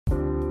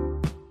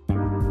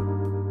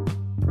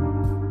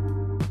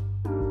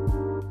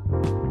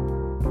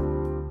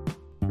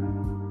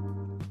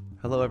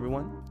Hello,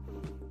 everyone.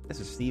 This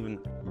is Stephen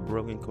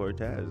Brogan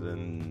Cortez,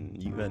 and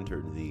you've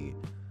entered the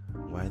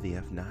Why the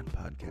F Not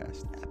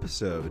podcast,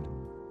 episode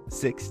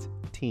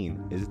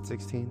 16. Is it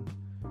 16?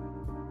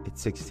 It's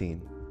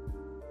 16.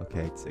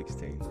 Okay, it's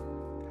 16.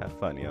 Have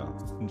fun, y'all.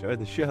 Enjoy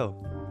the show.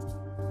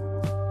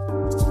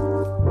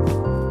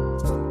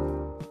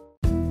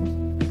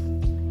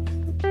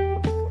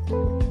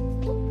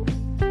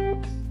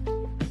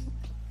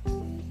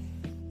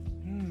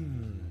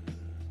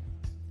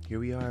 Here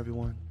we are,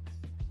 everyone.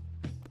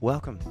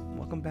 Welcome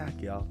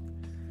back, y'all.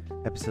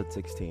 Episode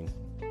 16.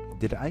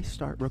 Did I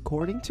start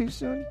recording too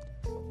soon?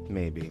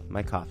 Maybe.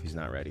 My coffee's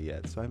not ready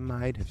yet, so I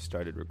might have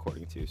started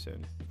recording too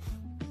soon.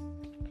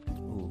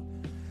 Ooh,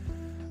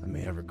 I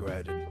may have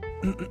regretted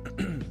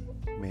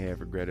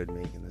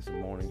making this a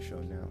morning show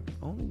now,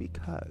 only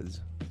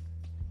because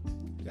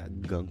I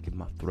got gunk in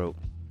my throat.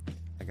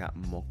 I got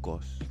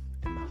mocos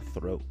in my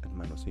throat.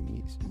 Hermanos y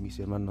mis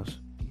hermanos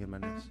y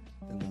hermanas,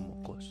 tengo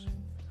mocos.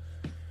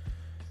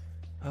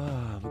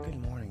 But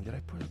good morning. Did I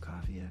pour the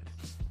coffee yet?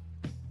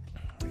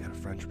 I got a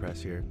French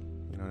press here.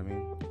 You know what I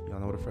mean? Y'all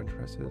know what a French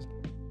press is?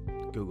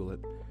 Google it.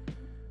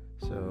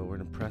 So we're going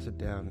to press it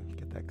down and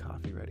get that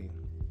coffee ready.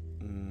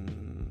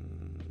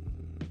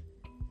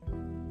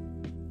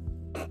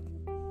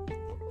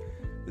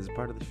 This is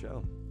part of the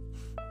show.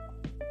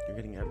 You're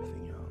getting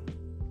everything, y'all.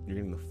 You're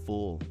getting the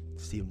full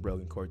Stephen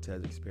Brogan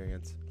Cortez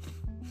experience.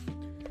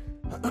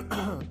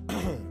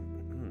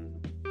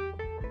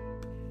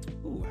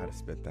 Ooh, how to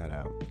spit that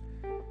out.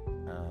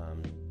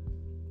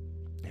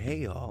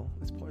 Hey y'all,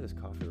 let's pour this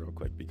coffee real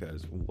quick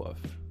because woof,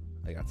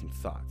 I got some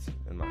thoughts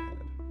in my head.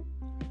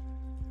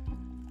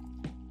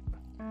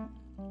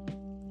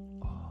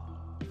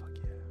 Oh, fuck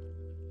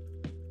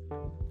yeah.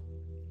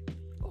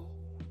 Oh.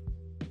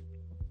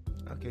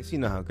 Okay, so you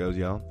know how it goes,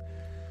 y'all.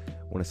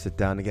 Want to sit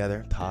down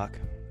together, talk,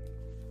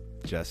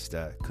 just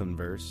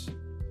converse,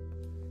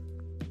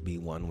 be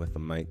one with the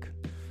mic,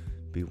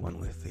 be one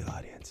with the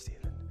audience,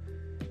 Stephen.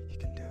 You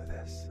can do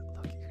this.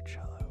 Look at your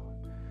cello.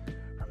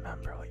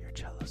 Remember what your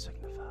cello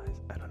signifies.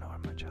 I don't know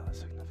what my cello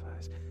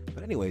signifies.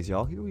 But anyways,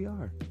 y'all, here we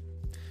are.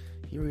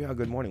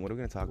 Good morning. What are we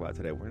going to talk about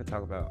today? We're going to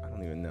talk about, I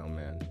don't even know,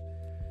 man.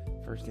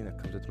 First thing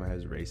that comes into my head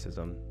is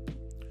racism.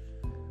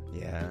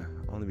 Yeah,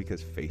 only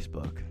because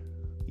Facebook.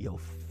 Yo,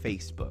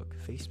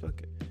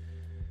 Facebook.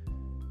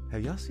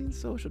 Have y'all seen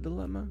Social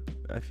Dilemma?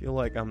 I feel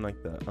like I'm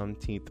like the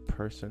umpteenth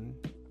person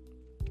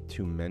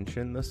to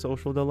mention the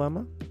Social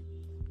Dilemma.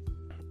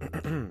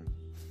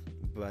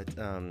 But,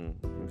 let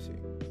me see.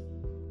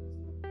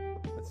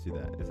 Let's do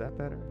that. Is that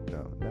better?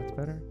 No, that's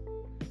better?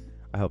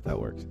 I hope that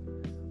works.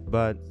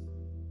 But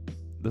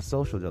the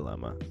Social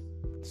Dilemma.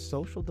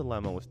 Social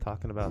Dilemma was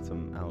talking about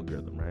some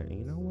algorithm, right? And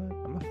you know what?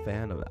 I'm a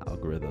fan of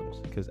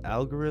algorithms because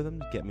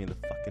algorithms get me the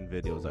fucking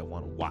videos I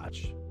want to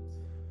watch.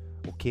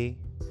 Okay?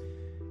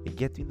 It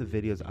gets me the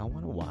videos I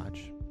want to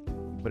watch,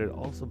 but it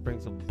also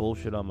brings some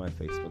bullshit on my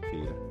Facebook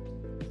feed.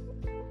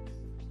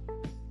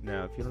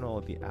 Now, if you don't know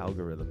what the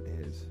algorithm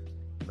is,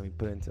 let me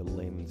put it into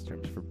layman's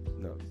terms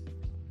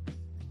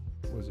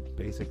was it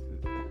basic?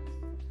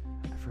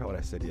 I forgot what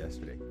I said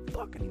yesterday.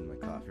 Fuck, I need my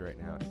coffee right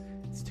now.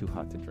 It's too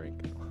hot to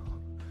drink.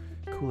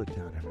 Cool it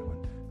down,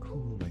 everyone.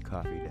 Cool my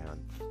coffee down.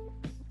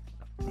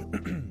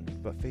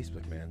 But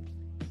Facebook, man.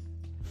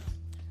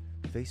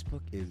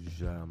 Facebook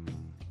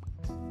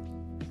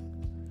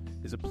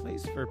is a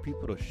place for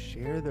people to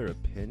share their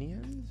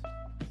opinions.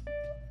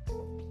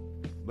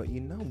 But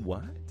you know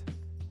what?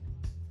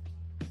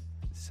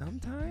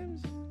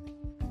 Sometimes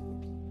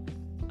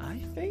I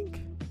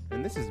think,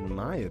 and this is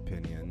my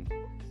opinion,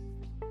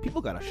 people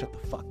gotta shut the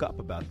fuck up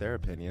about their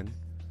opinion.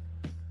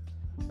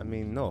 I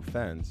mean, no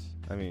offense.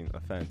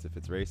 Offense if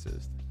it's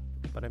racist.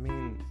 But I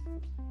mean,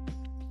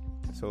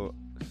 so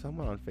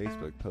someone on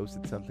Facebook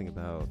posted something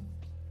about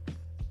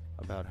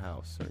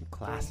how certain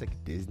classic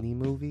Disney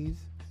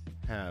movies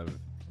have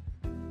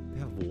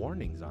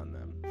warnings on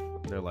them.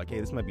 They're like, hey,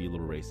 this might be a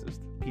little racist.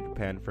 Peter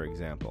Pan, for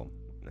example.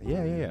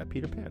 Yeah.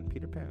 Peter Pan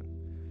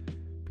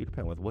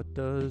with what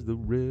does the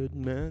red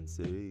man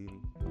say?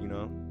 You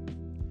know?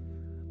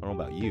 I don't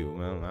know about you.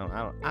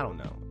 I don't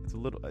know. It's a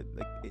little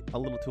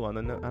too on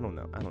the nose. I don't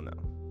know.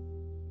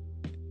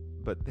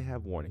 But they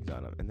have warnings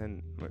on them. And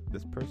then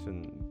this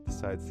person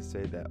decides to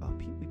say that,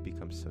 people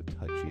become so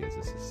touchy as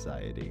a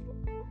society.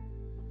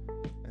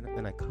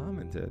 And I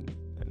commented,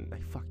 and I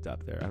fucked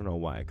up there. I don't know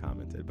why I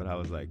commented, but I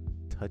was like,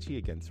 touchy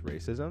against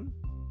racism?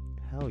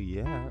 Hell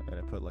yeah. And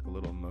I put like a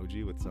little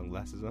emoji with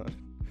sunglasses on.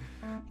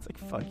 It's like,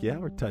 fuck yeah,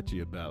 we're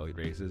touchy about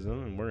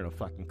racism, and we're gonna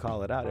fucking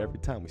call it out every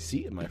time we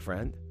see it, my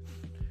friend.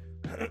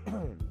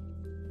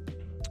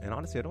 And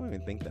honestly, I don't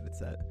even think that it's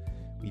that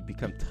we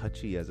become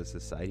touchy as a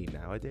society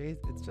nowadays.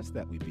 It's just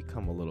that we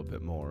become a little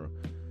bit more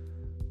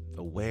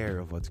aware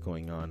of what's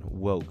going on.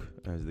 Woke,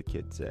 as the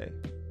kids say.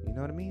 You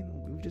know what I mean?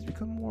 We've just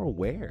become more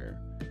aware.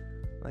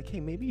 Like,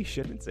 hey, maybe you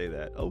shouldn't say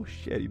that. Oh,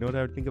 shit. You know what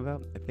I would think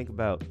about? I think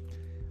about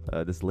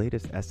this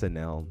latest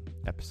SNL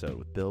episode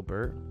with Bill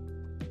Burr.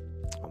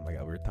 Oh, my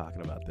God. We were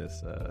talking about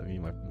this. Me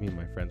and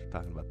my friends were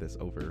talking about this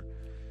over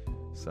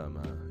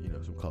some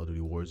Call of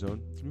Duty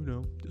Warzone.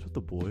 Just with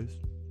the boys.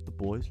 The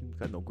boys. We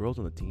got no girls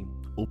on the team.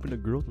 Open to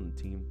girls on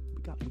the team.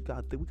 We got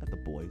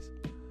the boys.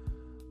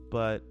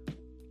 But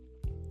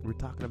we're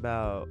talking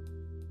about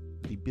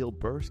the Bill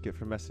Burr skit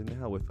from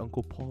SNL with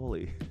Uncle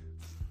Paulie.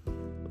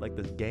 Like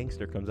this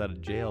gangster comes out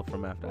of jail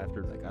from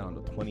after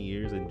 20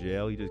 years in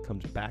jail. He just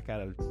comes back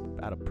out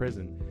of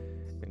prison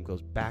and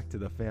goes back to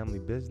the family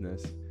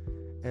business.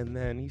 And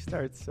then he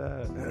starts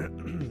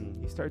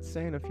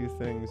saying a few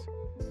things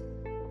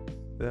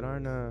that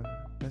aren't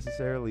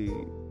necessarily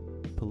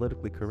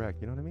politically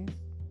correct. You know what I mean?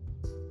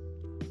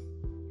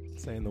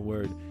 Saying the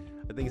word,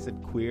 I think he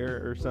said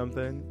queer or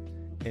something,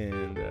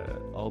 and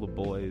all the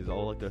boys,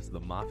 all like the rest of the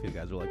mafia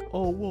guys were like,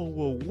 "Oh,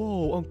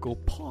 whoa, Uncle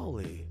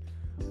Paulie,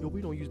 yo,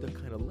 we don't use that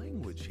kind of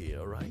language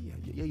here, right?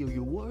 Yeah,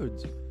 your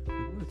words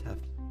have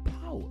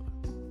power,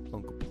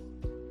 Uncle Paulie."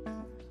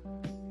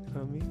 You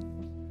know what I mean?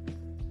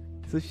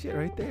 It's the shit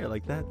right there,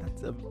 like that.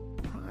 That's a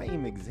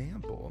prime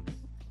example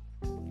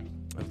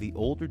of the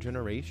older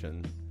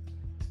generation,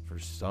 for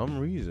some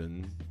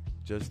reason,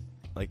 just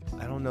like,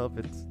 I don't know if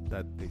it's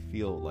that they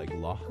feel like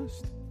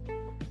lost,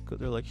 because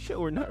they're like, shit,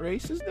 we're not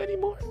racist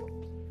anymore,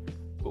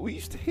 but we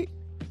used to hate.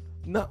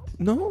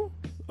 No,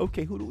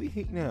 okay, who do we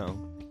hate now?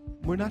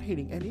 We're not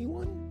hating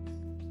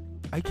anyone.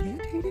 I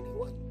can't hate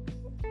anyone.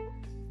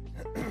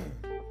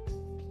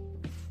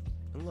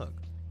 And look,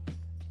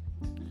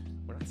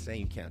 we're not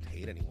saying you can't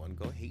hate anyone.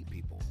 Go hate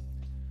people.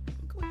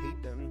 Go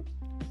hate them.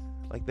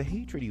 Like, the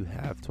hatred you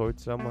have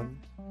towards someone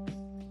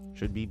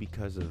should be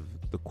because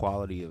of the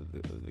quality of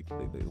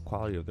the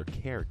quality of their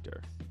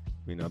character,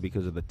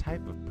 because of the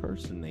type of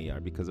person they are,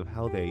 because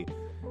how they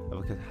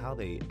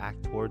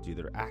act towards you.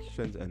 Their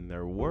actions and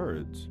their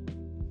words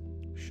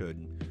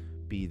should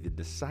be the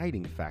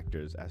deciding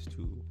factors as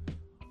to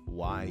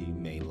why you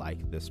may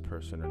like this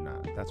person or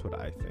not. That's what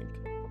I think.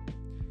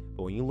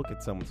 But when you look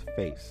at someone's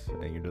face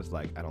and you're just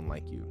like, I don't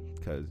like you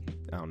because,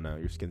 I don't know,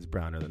 your skin's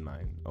browner than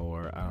mine,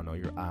 or I don't know,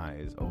 your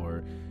eyes,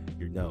 or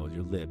your nose,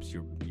 your lips,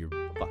 your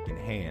fucking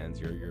hands,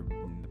 your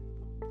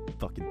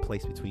fucking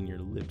place between your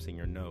lips and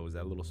your nose,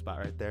 that little spot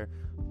right there,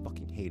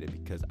 fucking hate it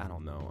because, I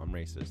don't know, I'm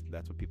racist.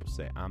 That's what people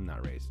say. I'm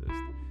not racist.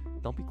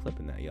 Don't be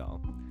clipping that, y'all.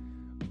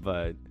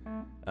 But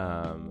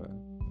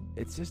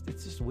it's just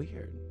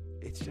weird.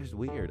 It's just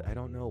weird. I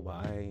don't know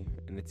why.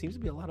 And it seems to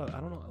be a lot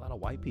of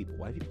white people.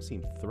 White people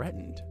seem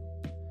threatened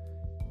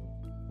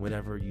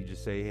whenever you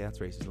just say, hey, that's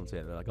racist. Don't say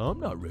that. They're like, oh, I'm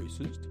not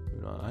racist.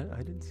 I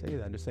didn't say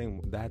that. I'm just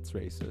saying that's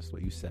racist,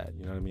 what you said.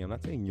 You know what I mean? I'm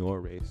not saying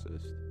you're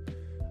racist.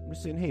 I'm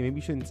just saying, hey, maybe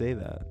you shouldn't say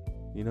that.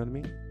 You know what I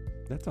mean?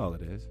 That's all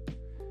it is.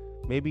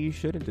 Maybe you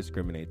shouldn't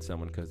discriminate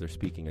someone because they're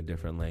speaking a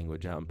different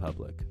language out in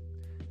public.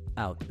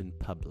 Out in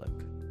public.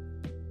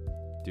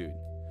 Dude.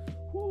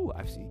 Whoo,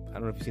 I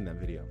don't know if you've seen that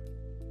video.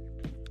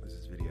 There's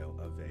this video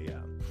of a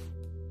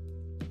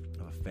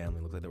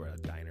family. Looks like they were at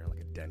a diner, like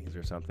a Denny's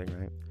or something,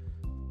 right?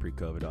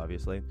 Pre-COVID,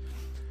 obviously.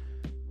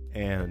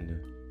 And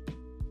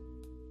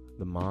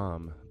the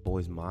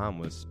boy's mom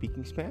was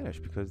speaking Spanish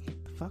because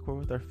the fuck, we're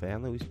with our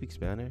family. We speak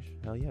Spanish.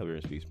 Hell yeah, we're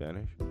gonna speak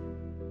Spanish.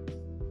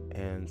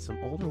 And some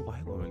older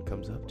white woman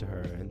comes up to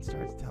her and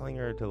starts telling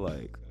her to,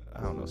 like,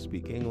 I don't know,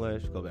 speak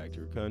English, go back to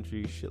your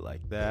country, shit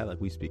like that. Like,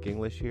 we speak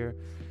English here.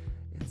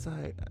 It's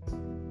like,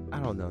 I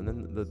don't know. And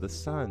then the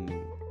son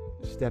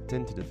stepped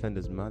in to defend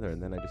his mother,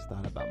 and then I just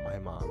thought about my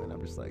mom, and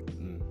I'm just like,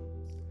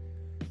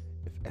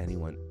 if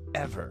anyone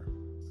ever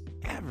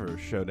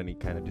showed any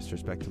kind of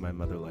disrespect to my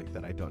mother like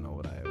that, I don't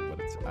know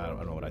I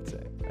don't know what I'd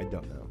say. I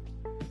don't know.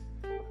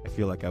 I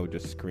feel like I would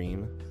just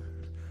scream.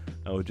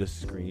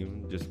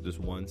 Just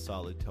one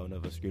solid tone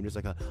of a scream, just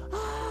like a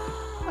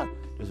ah,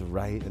 just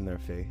right in their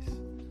face.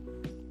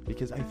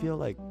 Because I feel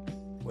like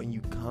when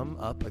you come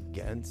up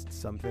against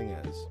something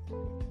as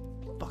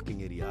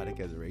fucking idiotic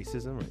as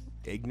racism or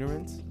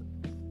ignorance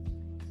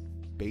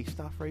based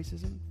off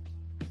racism,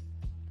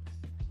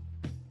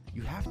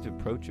 you have to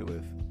approach it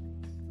with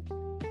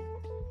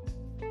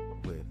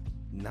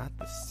not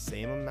the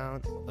same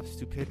amount of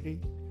stupidity.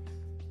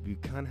 You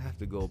kind of have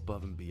to go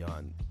above and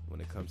beyond when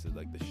it comes to,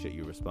 like, the shit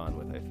you respond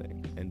with, I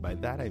think. And by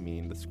that I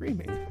mean the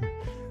screaming.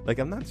 Like,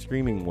 I'm not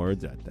screaming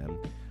words at them.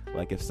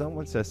 Like, if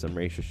someone says some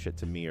racist shit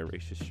to me or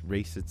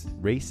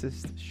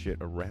racist shit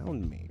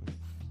around me,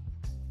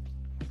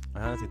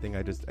 I honestly think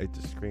I just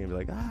scream, be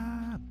like,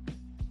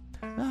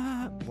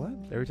 what?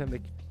 Every time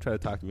they try to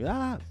talk to me,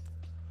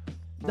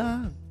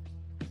 And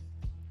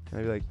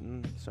I'd be like,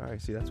 sorry,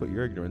 see, that's what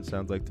your ignorance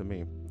sounds like to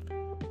me.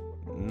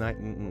 No.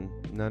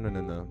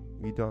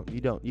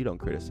 You don't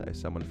criticize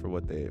someone for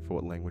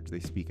what language they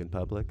speak in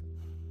public.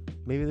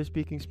 Maybe they're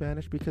speaking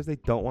Spanish because they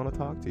don't want to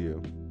talk to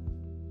you.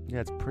 Yeah,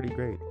 it's pretty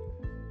great.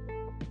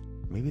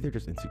 Maybe they're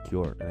just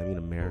insecure, and I mean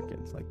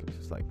Americans, like, it's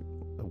just like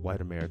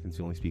white Americans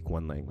who only speak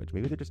one language.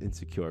 Maybe they're just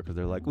insecure because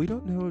they're like, we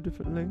don't know a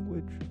different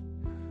language.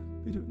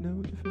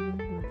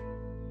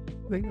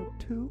 They know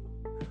two.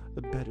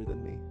 They're better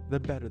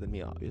than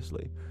me,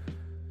 obviously.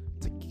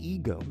 It's like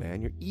ego,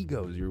 man. Your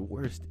ego is your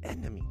worst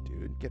enemy,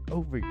 dude. Get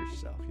over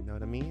yourself, you know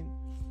what I mean?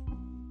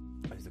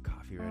 Is the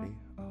coffee ready?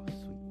 Oh,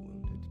 sweet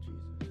wounded Jesus.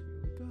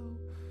 Here we go.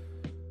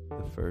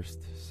 the first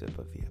sip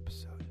of the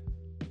episode.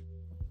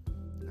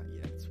 Not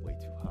yet, it's way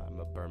too hot. I'm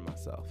gonna burn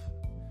myself.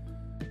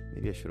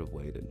 Maybe I should have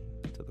waited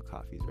until the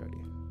coffee's ready.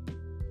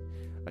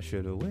 I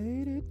should have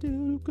waited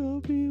till the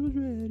coffee was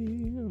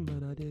ready,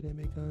 but I didn't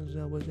because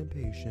I was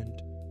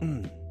impatient.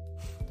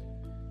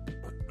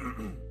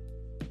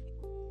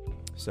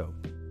 So,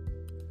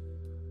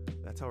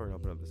 that's how we're gonna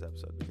open up this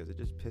episode, because it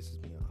just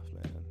pisses me off,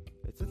 man.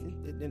 It's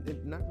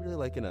not really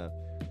like in a,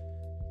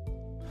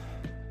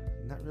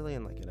 not really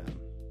in like an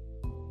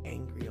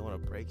angry, I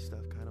want to break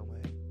stuff kind of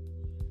way,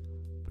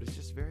 but it's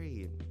just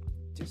very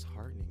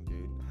disheartening,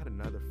 dude. I had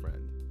another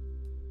friend,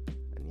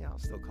 and yeah, I'll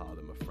still call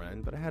them a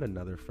friend, but I had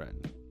another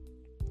friend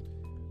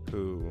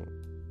who,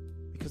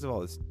 because of all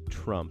this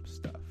Trump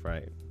stuff,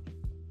 right?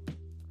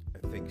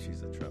 I think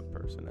she's a Trump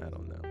person, I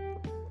don't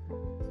know,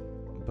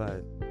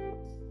 but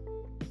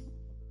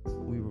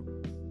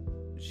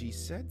she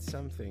said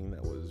something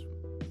that was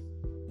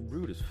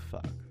rude as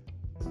fuck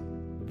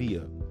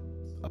via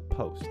a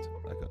post,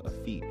 like a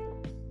feed.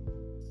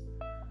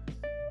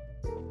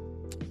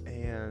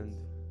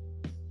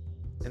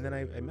 And then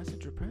I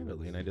messaged her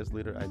privately, and I just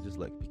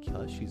like,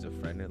 because she's a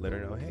friend, and let her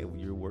know, hey,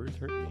 your words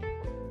hurt me.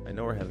 I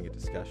know we're having a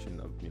discussion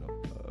of,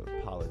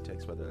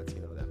 politics, whether that's,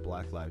 that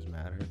Black Lives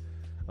Matter.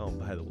 Oh,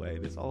 by the way,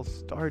 this all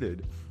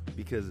started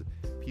because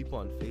people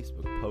on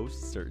Facebook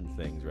post certain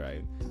things,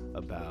 right?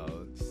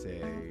 About,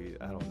 say,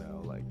 I don't know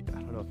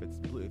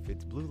if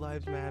it's Blue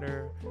Lives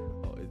Matter,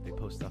 or if they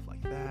post stuff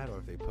like that, or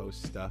if they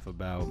post stuff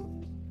about,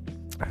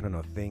 I don't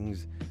know,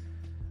 things.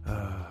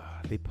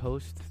 They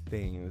post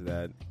things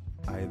that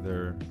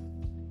either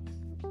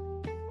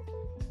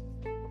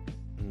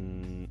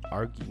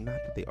argue, not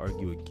that they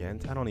argue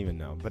against, I don't even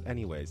know, but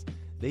anyways,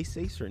 they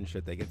say certain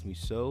shit that gets me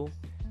so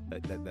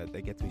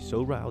that gets me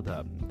so riled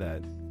up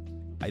that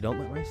I don't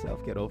let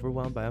myself get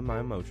overwhelmed by my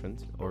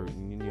emotions, or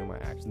my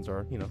actions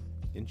are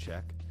in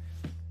check.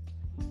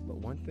 But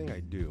one thing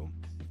I do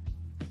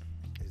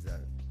is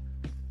that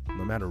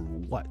no matter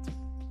what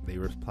they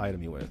reply to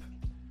me with,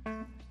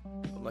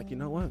 I'm like, you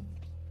know what?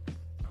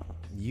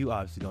 You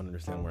obviously don't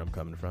understand where I'm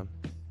coming from,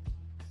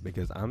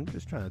 because I'm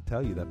just trying to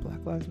tell you that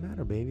Black Lives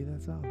Matter, baby.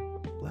 That's all.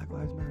 Black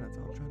Lives Matter. That's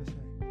all I'm trying to say.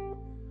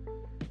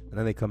 And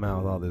then they come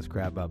out with all this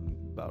crap about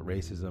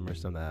racism or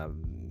something, that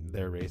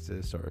they're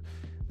racist, or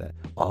that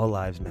all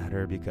lives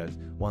matter because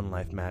one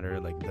life matter,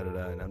 like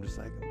da-da-da. And I'm just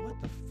like, what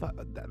the fuck?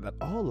 That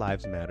all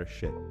lives matter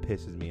shit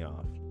pisses me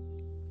off.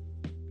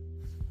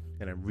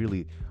 And I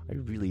really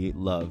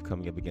love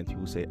coming up against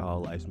people who say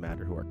all lives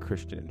matter, who are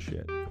Christian and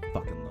shit. I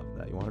fucking love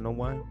that. You want to know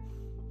why?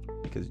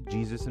 Because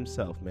Jesus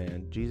himself,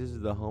 man, Jesus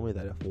is the homie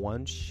that if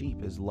one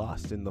sheep is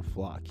lost in the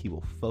flock, he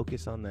will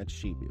focus on that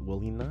sheep. Will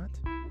he not?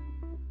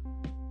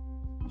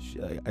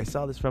 I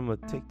saw this from a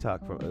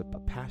TikTok from a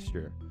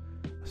pastor.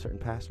 A certain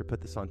pastor put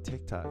this on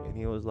TikTok, and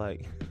he was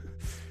like,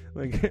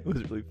 it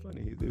was really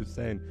funny. He was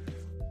saying,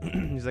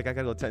 he's like, I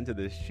gotta go tend to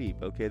this sheep.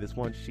 Okay, this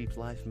one sheep's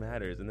life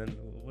matters. And then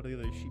what are the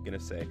other sheep gonna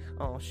say?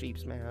 All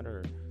sheeps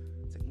matter.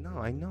 It's like, no,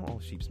 I know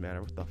all sheeps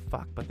matter. What the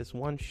fuck? But this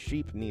one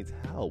sheep needs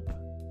help.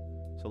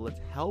 So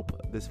let's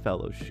help this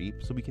fellow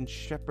sheep so we can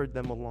shepherd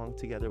them along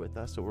together with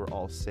us so we're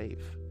all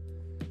safe.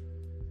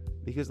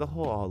 Because the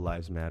whole all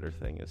lives matter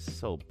thing is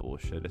so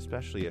bullshit,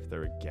 especially if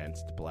they're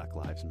against Black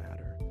Lives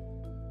Matter.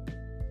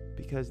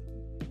 Because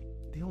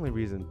the only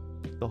reason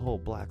the whole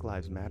Black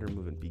Lives Matter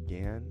movement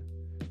began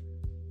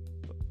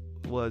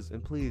was,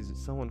 and please,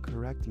 someone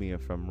correct me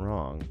if I'm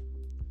wrong,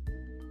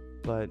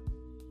 but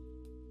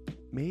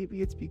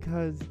maybe it's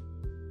because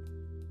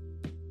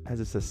as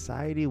a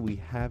society we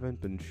haven't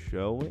been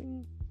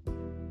showing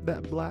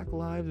that Black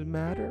Lives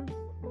Matter.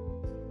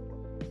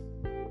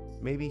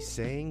 Maybe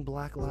saying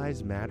Black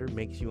Lives Matter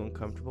makes you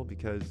uncomfortable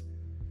because,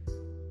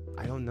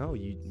 I don't know,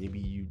 you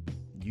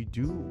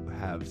do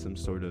have some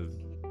sort of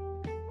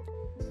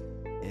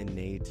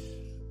innate,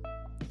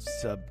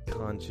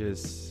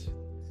 subconscious,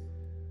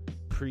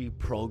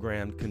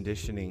 pre-programmed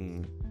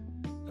conditioning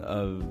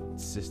of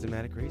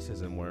systematic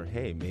racism where,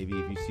 hey, maybe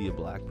if you see a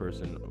black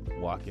person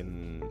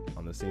walking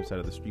on the same side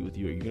of the street with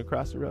you, are you going to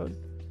cross the road?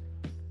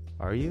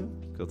 Are you?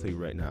 I'll tell you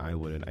right now, I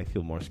wouldn't. I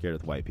feel more scared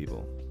with white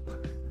people.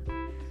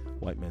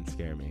 White men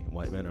scare me.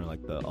 White men are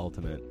like the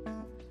ultimate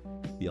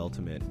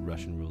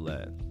Russian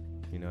roulette.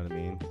 You know what I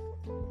mean?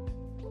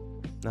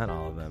 Not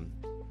all of them.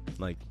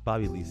 Like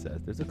Bobby Lee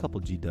says, there's a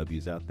couple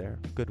GWs out there.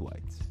 Good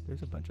whites.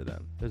 There's a bunch of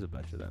them.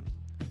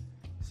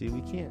 See,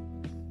 we can't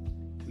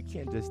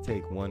just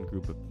take one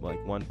group of,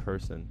 like, one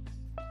person.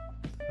 What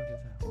the fuck is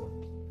that?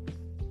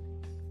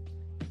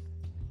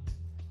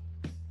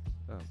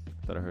 Oh,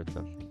 I thought I heard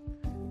something.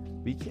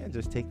 We can't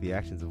just take the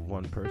actions of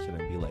one person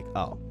and be like,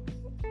 oh,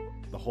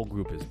 the whole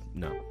group is,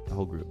 no, the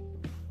whole group.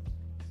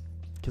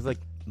 Because, like,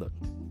 look,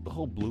 the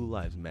whole Blue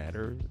Lives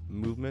Matter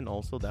movement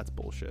also, that's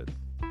bullshit.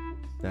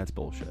 That's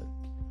bullshit.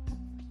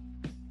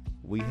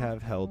 We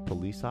have held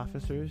police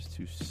officers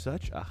to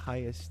such a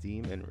high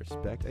esteem and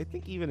respect. I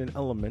think even in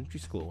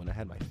elementary school, when I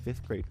had my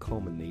 5th grade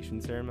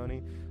culmination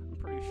ceremony, I'm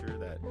pretty sure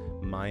that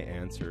my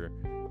answer,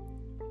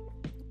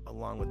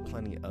 along with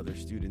plenty of other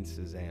students'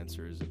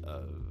 answers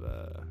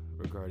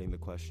regarding the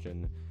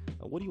question,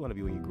 what do you want to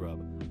be when you grow up?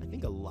 I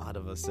think a lot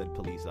of us said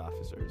police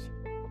officers.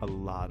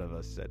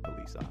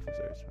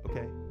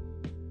 Okay?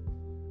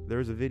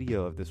 There's a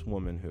video of this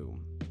woman who,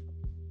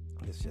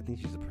 I think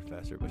she's a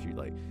professor, but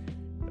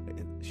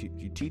she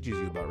teaches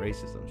you about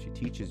racism. She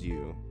teaches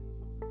you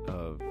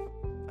of,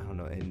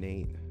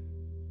 innate,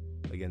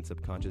 again,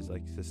 subconscious,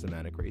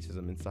 systematic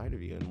racism inside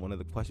of you. And one of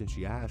the questions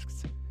she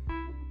asks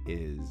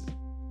is,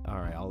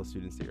 all the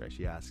students here,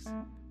 she asks,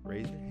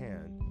 raise your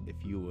hand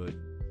if you would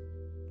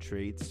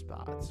trade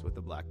spots with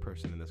a black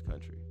person in this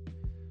country.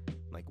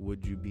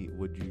 Would you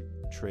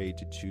trade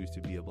to choose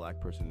to be a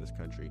black person in this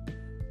country?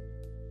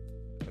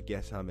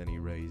 Guess how many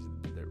raised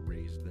their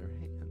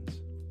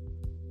hands?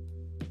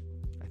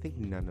 I think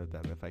none of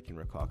them, if I can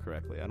recall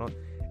correctly.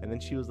 And then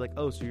she was like,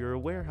 oh, so you're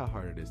aware how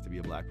hard it is to be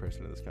a black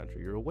person in this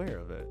country. You're aware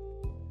of it.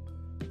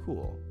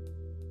 Cool.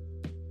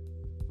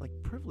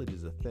 Privilege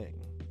is a thing.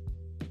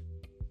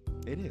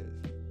 It is.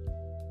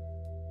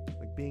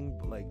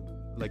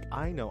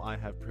 I know I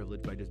have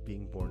privilege by just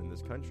being born in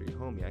this country.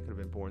 Homie, I could have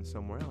been born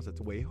somewhere else.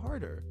 It's way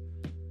harder.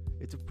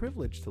 It's a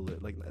privilege to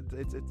live.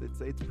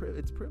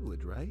 It's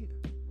privilege, right?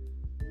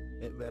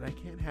 But I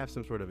can't have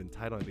some sort of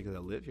entitlement because I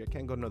live here. I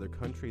can't go to another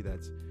country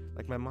that's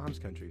like my mom's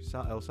country,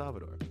 El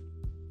Salvador.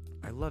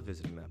 I love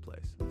visiting that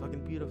place.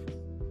 Fucking beautiful.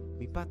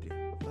 Mi patria.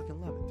 I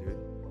fucking love it, dude.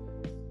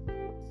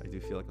 I do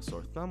feel like a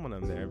sore thumb when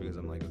I'm there because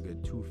I'm a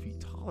good 2 feet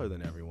taller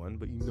than everyone.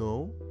 But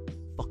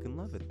fucking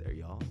love it there,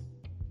 y'all.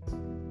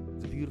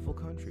 It's a beautiful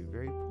country.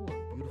 Very poor.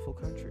 Beautiful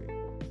country.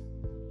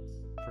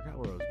 Forgot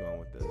where I was going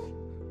with this.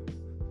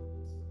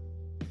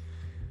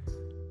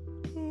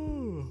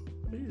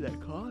 I need that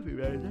coffee,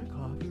 man. Is that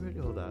coffee ready?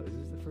 Hold up. Is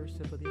this the first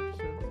sip of the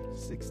episode?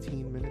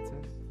 16 minutes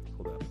in?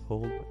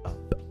 Hold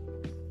up.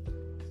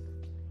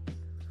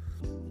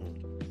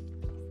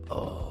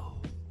 Oh.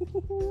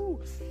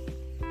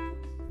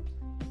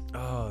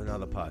 Oh, now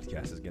the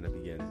podcast is going to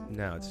begin.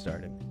 Now it's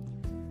starting.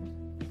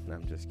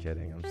 I'm just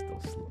kidding. I'm still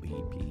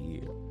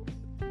sleepy.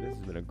 This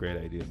has been a great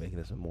idea, making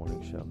this a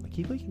morning show. I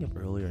keep waking up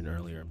earlier and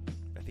earlier.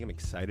 I think I'm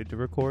excited to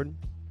record,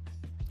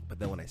 but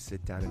then when I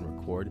sit down and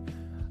record,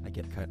 I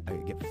get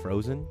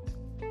frozen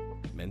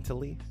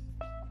mentally,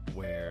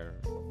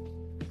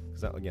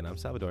 because again, I'm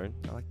Salvadoran.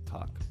 I like to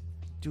talk.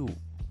 Dude,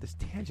 this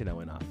tangent I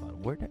went off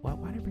on. Why did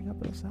I bring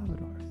up El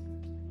Salvador?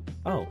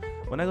 Oh,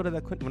 when I go to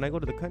the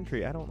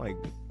country, I don't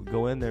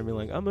go in there and be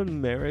like, I'm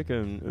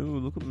American. Ooh,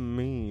 look at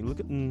me.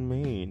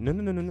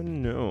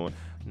 No,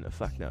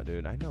 fuck no,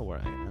 dude. I know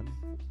where I am.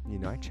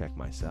 I check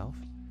myself.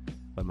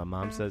 When my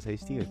mom says, hey,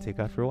 Steve, take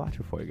off your watch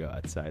before you go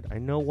outside, I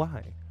know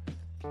why.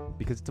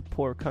 Because it's a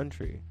poor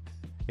country.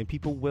 And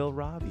people will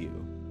rob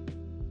you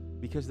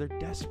because they're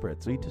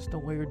desperate. So you just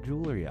don't wear your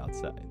jewelry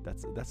outside.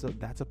 That's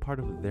a part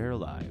of their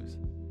lives.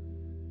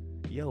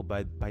 Yo,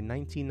 by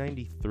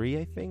 1993,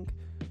 I think,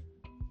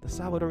 the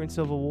Salvadoran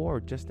Civil War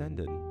just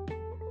ended.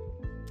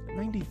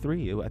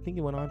 93. I think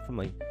it went on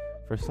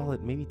for a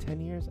solid maybe 10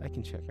 years. I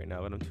can check right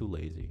now, but I'm too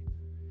lazy.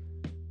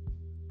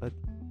 But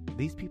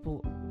these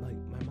people, my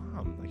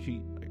mom,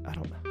 I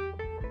don't know.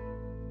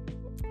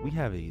 We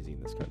have it easy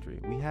in this country.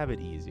 We have it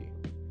easy.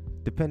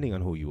 Depending on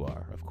who you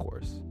are, of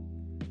course.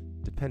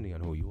 Depending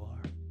on who you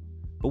are.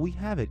 But we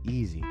have it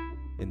easy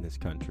in this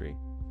country.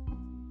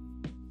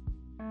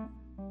 I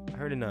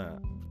heard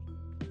on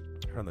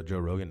the Joe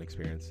Rogan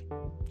Experience.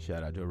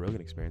 Shout out Joe Rogan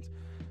Experience.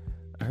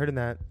 I heard in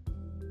that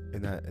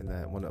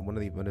one of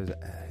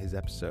his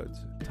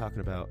episodes talking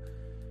about,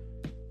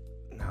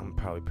 I'm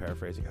probably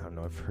paraphrasing, I don't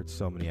know, I've heard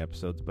so many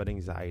episodes, but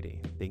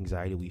anxiety. The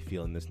anxiety we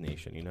feel in this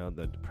nation,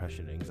 the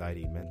depression,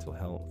 anxiety, mental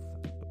health,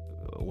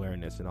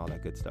 awareness, and all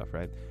that good stuff,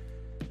 right?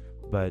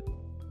 But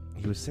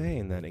he was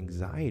saying that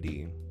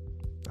anxiety,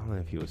 I don't know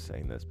if he was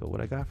saying this, but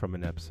what I got from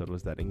an episode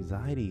was that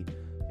anxiety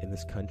in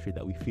this country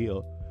that we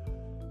feel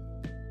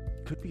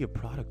could be a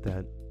product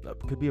of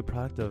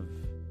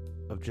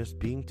just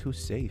being too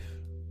safe.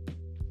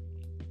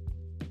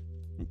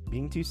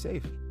 Being too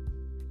safe.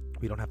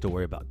 We don't have to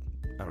worry about,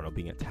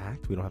 being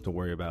attacked. We don't have to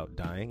worry about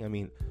dying. I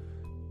mean,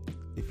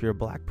 if you're a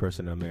black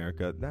person in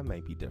America, that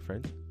might be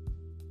different.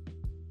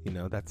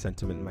 That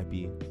sentiment might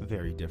be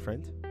very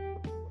different.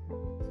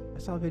 I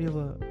saw a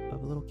video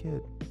of a little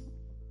kid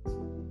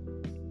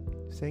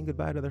saying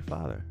goodbye to their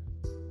father.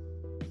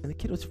 And the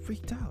kid was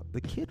freaked out.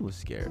 The kid was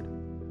scared.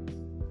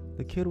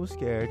 The kid was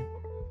scared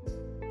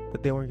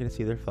that they weren't going to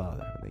see their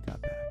father when they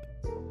got back.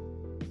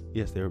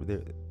 Yes, they're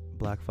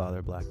black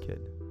father, black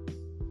kid.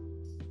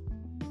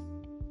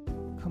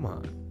 Come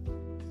on.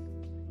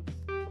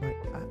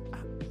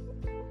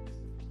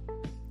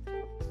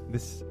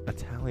 This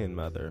Italian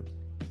mother,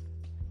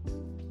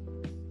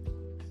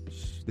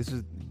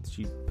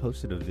 she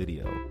posted a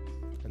video,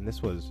 and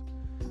this was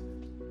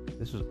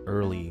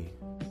early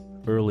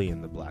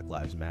in the Black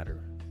Lives Matter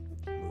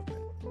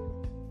movement.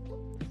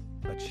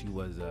 But she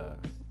was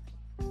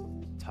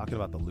talking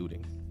about the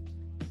looting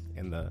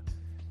and the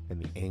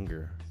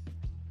anger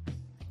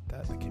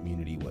that the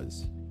community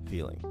was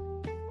feeling.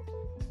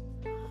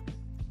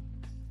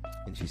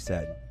 And she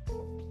said,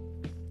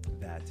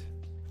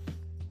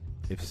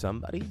 if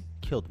somebody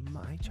killed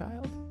my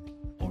child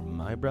or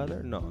my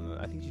brother, no,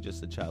 I think she's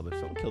just a child, but if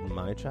someone killed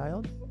my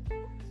child,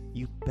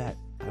 you bet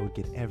I would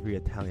get every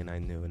Italian I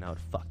knew and I would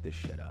fuck this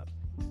shit up.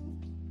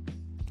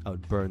 I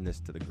would burn this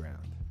to the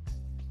ground.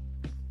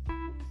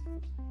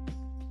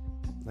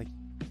 Like,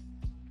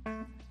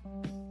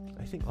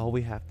 I think all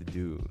we have to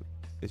do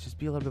is just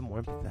be a little bit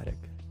more empathetic.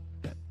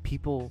 That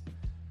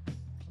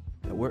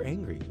we're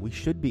angry. We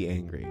should be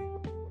angry.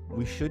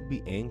 We should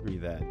be angry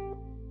that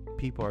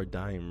people are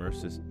dying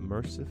mercilessly.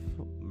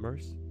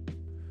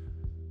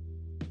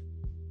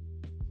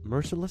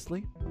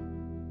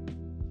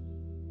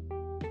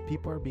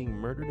 People are being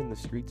murdered in the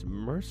streets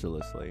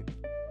mercilessly.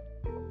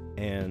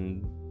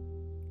 And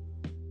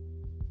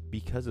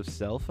because of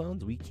cell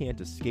phones, we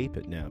can't escape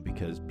it now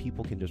because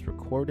people can just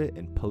record it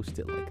and post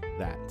it like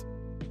that.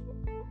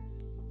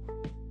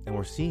 And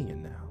we're seeing it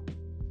now.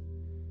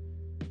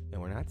 And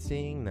we're not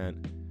seeing that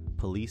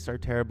police are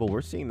terrible.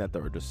 We're seeing that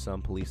there are just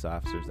some police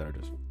officers that are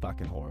just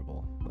fucking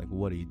horrible. Like,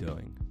 what are you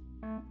doing?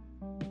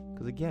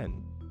 Because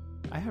again,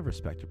 I have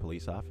respect for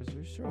police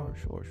officers. Sure.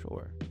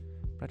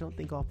 But I don't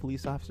think all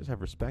police officers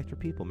have respect for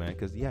people, man.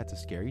 Because, yeah, it's a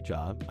scary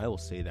job. I will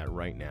say that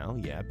right now.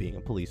 Yeah, being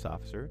a police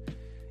officer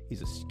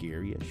is a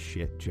scary as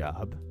shit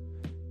job.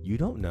 You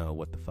don't know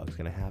what the fuck's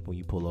going to happen when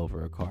you pull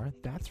over a car.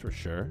 That's for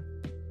sure.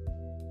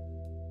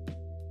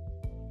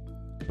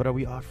 But are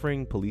we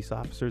offering police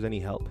officers any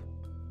help?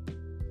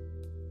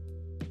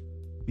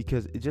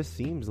 Because it just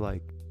seems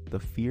like the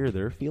fear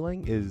they're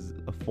feeling is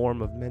a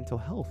form of mental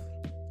health.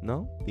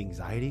 No? The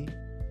anxiety?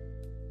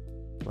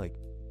 Like,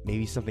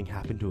 maybe something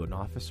happened to an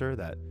officer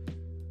that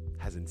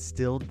has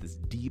instilled this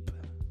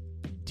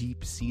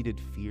deep-seated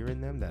fear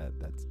in them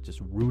that's just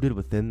rooted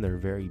within their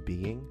very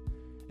being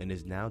and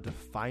is now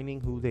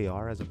defining who they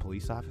are as a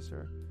police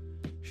officer.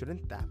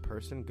 Shouldn't that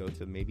person go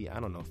to maybe, I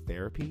don't know,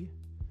 therapy?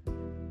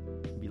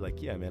 Be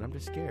like, yeah, man, I'm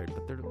just scared.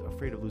 But they're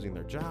afraid of losing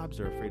their jobs.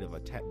 They're afraid of the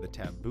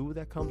taboo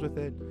that comes with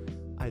it.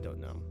 I don't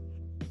know.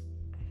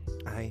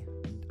 I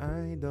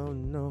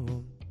don't know.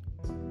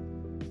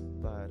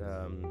 But,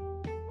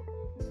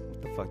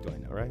 what the fuck do I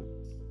know, right?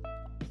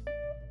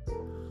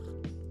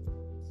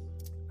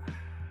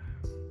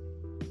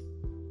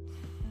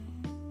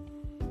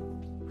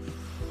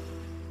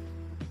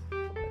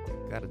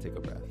 Gotta take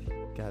a breath.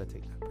 Gotta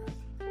take that breath.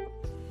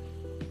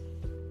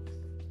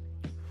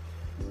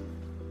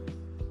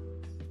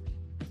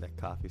 That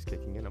coffee's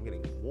kicking in. I'm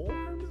getting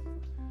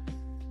warm.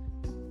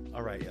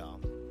 All right, y'all.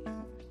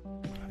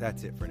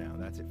 That's it for now.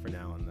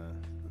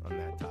 On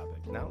that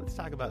topic. Now let's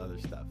talk about other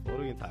stuff. What are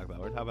we gonna talk about?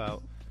 We're talking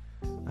about,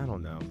 I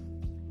don't know,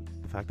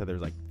 the fact that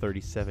there's like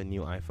 37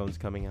 new iPhones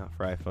coming out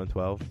for iPhone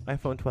 12.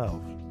 iPhone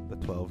 12, the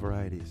 12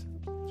 varieties.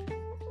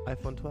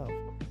 iPhone 12,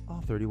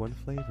 all 31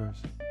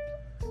 flavors.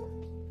 A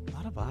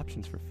lot of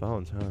options for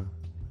phones, huh?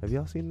 Have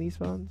y'all seen these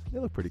phones? They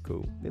look pretty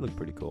cool.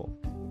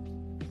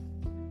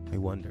 I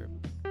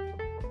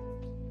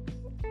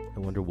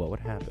wonder what would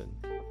happen,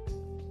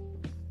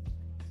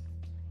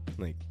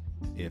 like,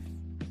 if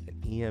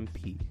an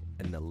EMP,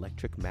 an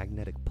electric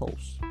magnetic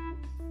pulse,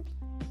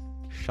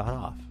 shot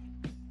off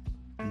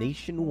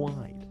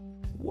nationwide,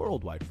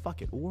 worldwide,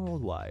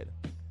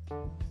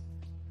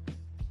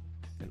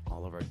 and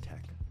all of our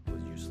tech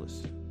was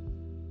useless,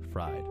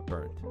 fried,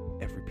 burnt,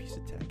 every piece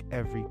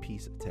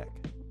of tech,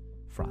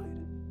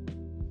 fried.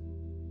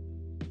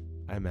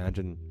 I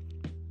imagine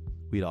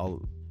we'd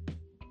all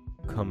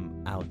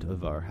come out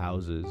of our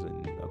houses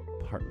and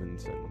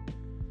apartments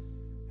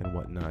and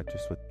whatnot,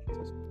 just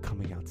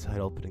coming outside,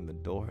 opening the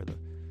door,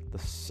 the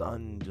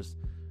sun just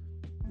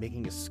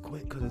making you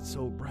squint because it's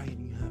so bright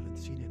and you haven't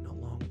seen it in a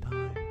long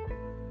time.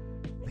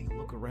 Then you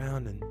look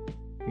around and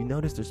you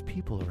notice there's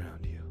people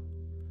around you,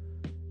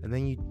 and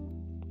then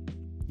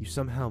you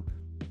somehow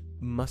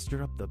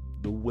muster up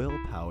the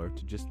willpower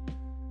to just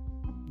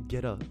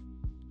get a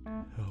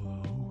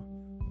hello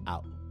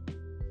out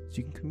so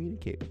you can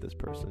communicate with this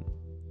person.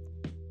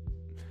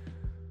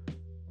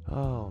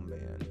 Oh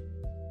man,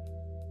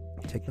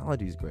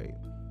 technology is great.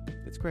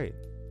 It's great.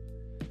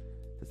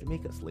 Does it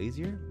make us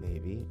lazier?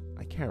 Maybe.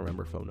 I can't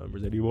remember phone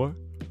numbers anymore.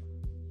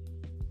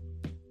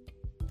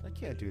 I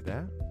can't do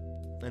that.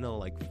 I know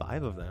like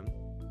 5 of them.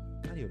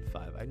 Not even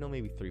 5. I know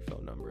maybe 3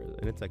 phone numbers.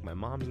 And it's like my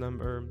mom's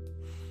number,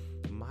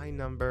 my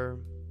number,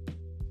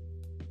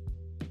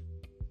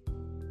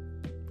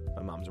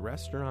 my mom's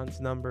restaurant's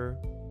number.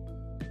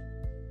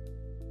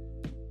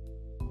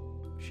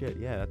 Shit,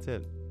 yeah, that's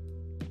it.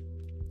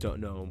 Don't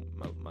know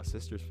my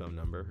sister's phone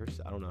number.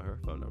 I don't know her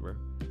phone number.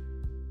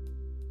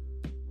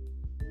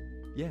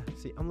 Yeah,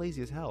 see, I'm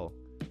lazy as hell.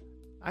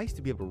 I used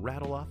to be able to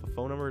rattle off a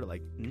phone number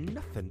like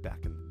nothing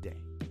back in the day.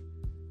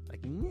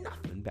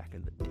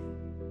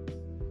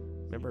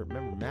 Remember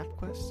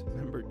MapQuest?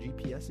 Remember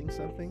GPSing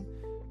something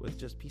with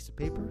just a piece of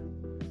paper?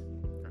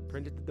 I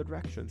printed the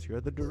directions. Here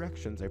are the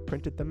directions. I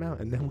printed them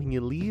out. And then when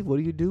you leave, what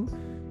do?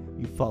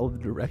 You follow the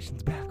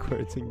directions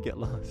backwards and get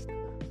lost.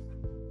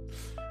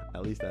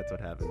 At least that's what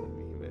happened to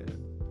me,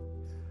 man.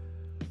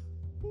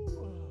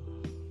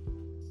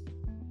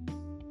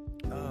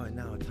 Oh, and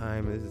now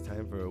this is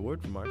time for a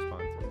word from our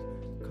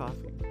sponsors.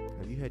 Coffee.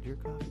 Have you had your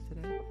coffee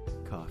today?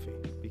 Coffee.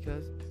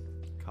 Because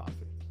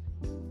coffee.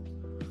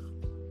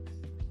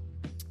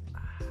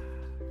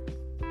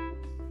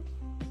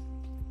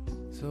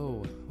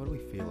 So, what are we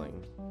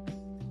feeling?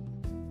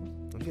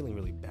 I'm feeling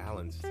really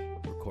balanced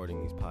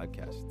recording these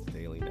podcasts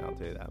daily now, I'll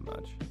tell you that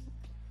much.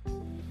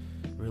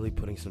 Really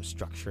putting some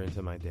structure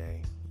into my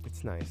day.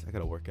 It's nice. I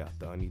gotta work out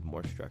though. I need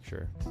more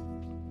structure.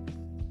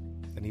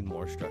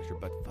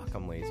 But fuck,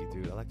 I'm lazy,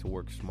 dude. I like to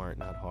work smart,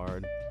 not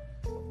hard.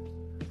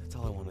 That's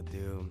all I want to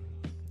do.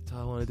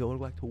 I want to go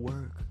back to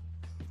work.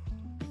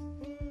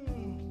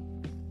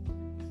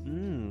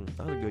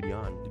 That was a good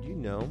yawn. Did you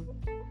know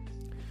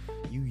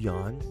you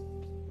yawn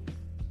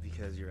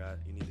because you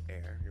need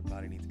air. Your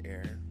body needs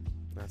air.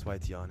 That's why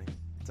it's yawning.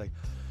 It's like,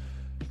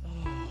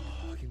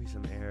 oh, give me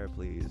some air,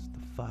 please.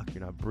 The fuck?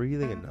 You're not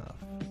breathing enough.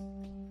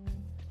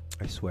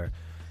 I swear,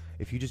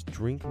 if you just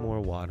drink more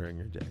water in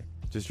your day,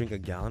 just drink a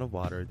gallon of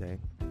water a day,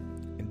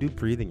 and do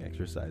breathing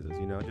exercises,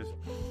 just...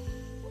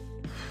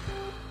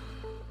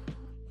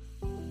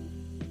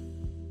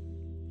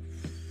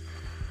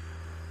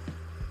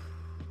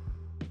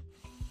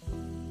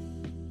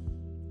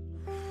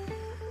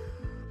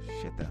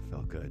 Shit, that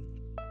felt good.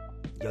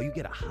 Yo, you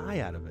get a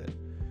high out of it.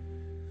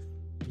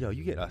 Yo,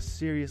 you get a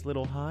serious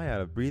little high out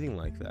of breathing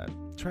like that.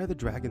 Try the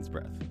dragon's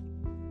breath.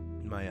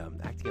 My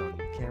acting on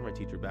camera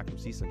teacher back from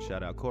CSUN,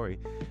 shout out Corey,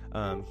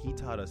 he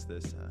taught us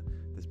this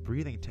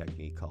breathing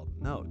technique called...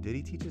 No, did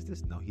he teach us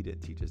this? No, he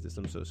didn't teach us this.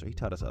 I'm so sorry. He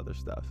taught us other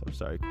stuff. I'm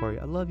sorry, Corey.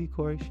 I love you,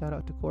 Corey. Shout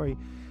out to Corey.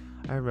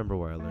 I remember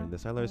where I learned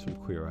this. I learned this from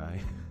Queer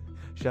Eye.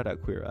 Shout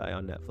out Queer Eye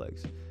on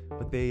Netflix.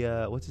 But they,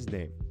 what's his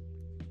name?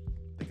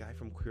 The guy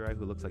from Queer Eye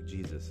who looks like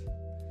Jesus.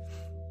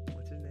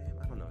 What's his name?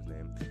 I don't know his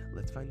name.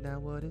 Let's find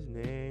out what his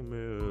name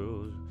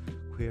is.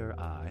 Queer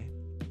Eye.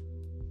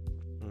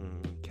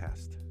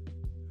 Cast.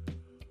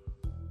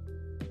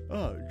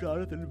 Oh,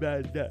 Jonathan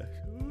Van Ness.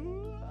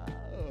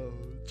 Oh,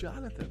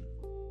 Jonathan.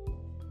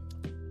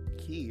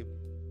 He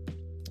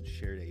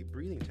shared a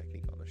breathing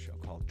technique on the show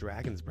called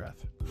Dragon's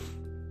Breath.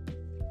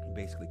 You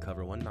basically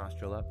cover one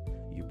nostril up,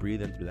 you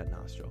breathe in through that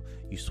nostril.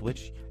 You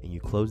switch and you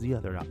close the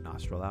other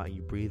nostril out, and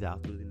you breathe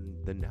out through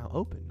the now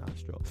open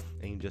nostril.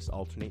 And you just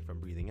alternate from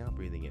breathing out,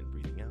 breathing in,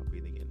 breathing out,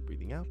 breathing in,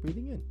 breathing out,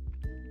 breathing in.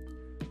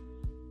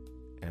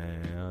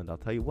 And I'll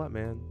tell you what,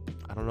 man.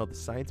 I don't know the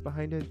science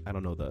behind it. I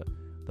don't know the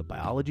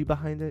biology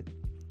behind it,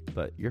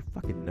 but your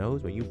fucking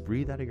nose, when you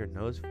breathe out of your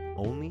nose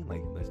only,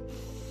 like this,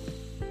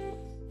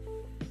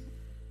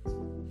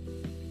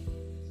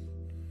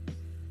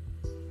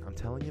 I'm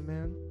telling you,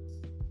 man,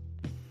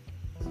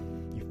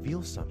 you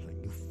feel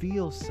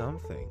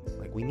something.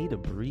 Like, we need to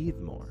breathe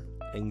more.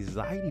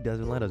 Anxiety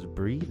doesn't let us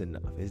breathe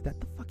enough. Is that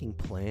the fucking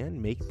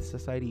plan? Make the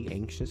society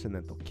anxious and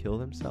then they'll kill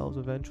themselves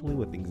eventually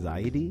with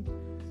anxiety?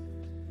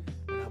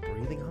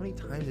 Breathing. How many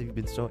times have you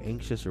been so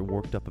anxious or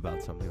worked up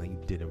about something that you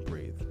didn't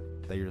breathe?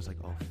 That you're just like,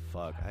 oh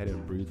fuck, I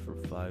didn't breathe for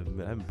 5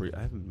 minutes.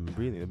 I haven't been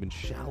breathing. I've been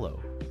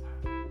shallow.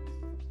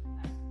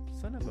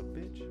 Son of a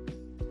bitch.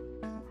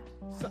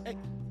 Son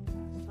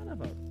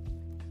of a...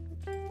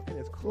 And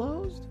it's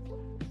closed?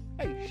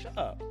 Hey, shut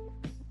up.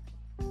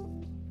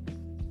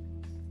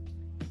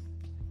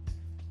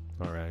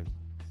 Alright.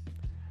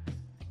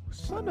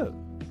 Son of...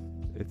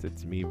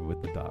 It's me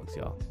with the dogs,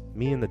 y'all.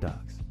 Me and the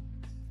dogs.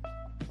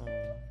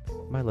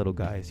 My little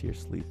guy is here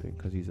sleeping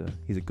because he's a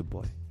good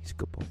boy. He's a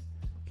good boy.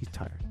 He's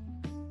tired.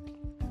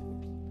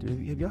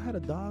 Dude, have y'all had a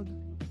dog?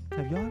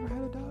 Have y'all ever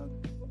had a dog?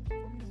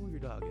 Let me know who your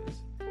dog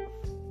is.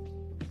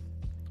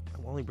 I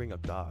will only bring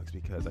up dogs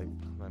because I'm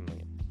going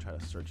to try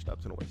to search it up.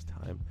 It's going to waste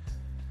time.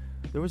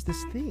 There was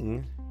this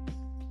thing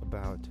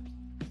about...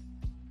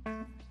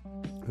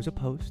 It was a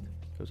post.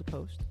 It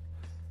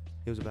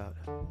was about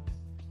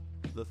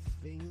the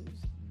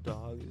things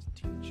dogs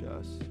teach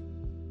us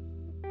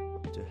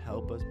to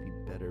help us be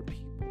better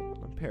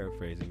people. I'm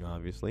paraphrasing,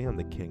 obviously. I'm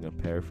the king of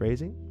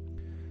paraphrasing.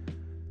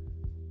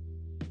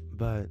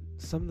 But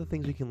some of the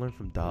things we can learn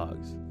from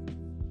dogs.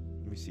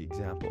 Let me see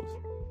examples.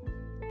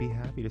 Be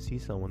happy to see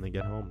someone when they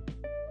get home.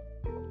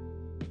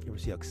 You ever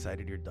see how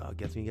excited your dog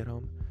gets when you get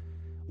home?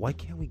 Why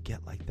can't we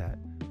get like that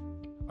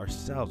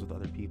ourselves with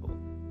other people?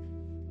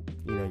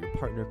 You know, your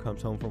partner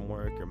comes home from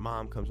work, your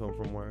mom comes home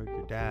from work,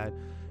 your dad,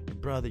 your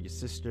brother, your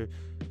sister,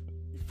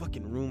 your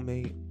fucking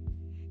roommate.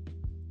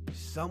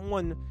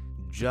 Someone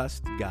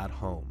just got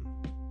home.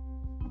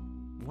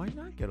 Why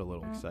not get a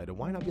little excited?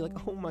 Why not be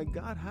like, oh my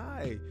God,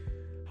 hi,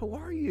 how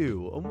are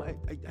you? Oh my,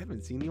 I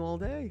haven't seen you all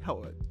day.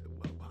 How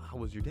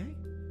was your day?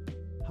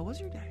 How was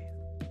your day?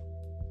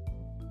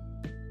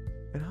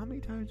 And how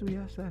many times do we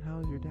ask that? How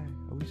was your day?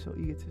 Are we so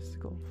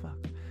egotistical? Fuck.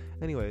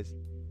 Anyways,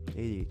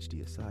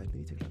 ADHD aside, let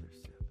me take another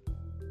sip.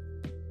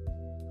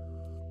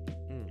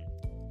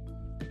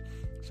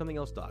 Something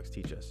else dogs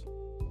teach us.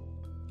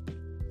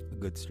 A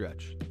good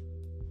stretch.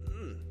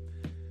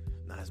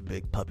 Nice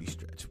big puppy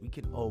stretch. We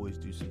can always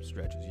do some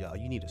stretches, y'all.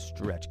 You need to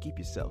stretch. Keep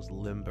yourselves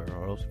limber,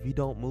 or else if you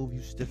don't move,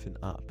 you stiffen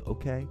up,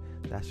 okay?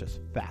 That's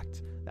just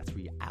fact. That's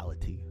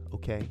reality,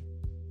 okay?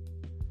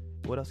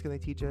 What else can they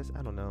teach us?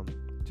 I don't know.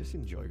 Just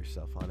enjoy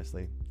yourself,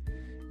 honestly.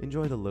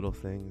 Enjoy the little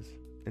things.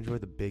 Enjoy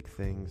the big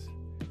things.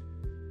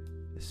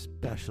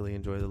 Especially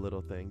enjoy the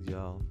little things,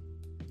 y'all.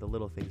 The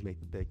little things make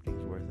the big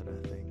things worth it,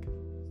 I think.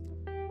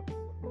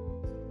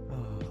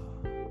 Oh.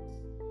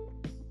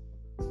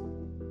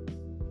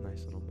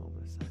 Nice little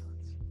moment of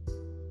silence.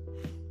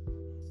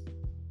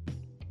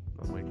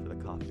 I'm waiting for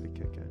the coffee to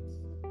kick in.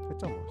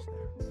 It's almost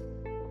there.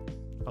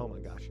 Oh my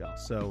gosh, y'all.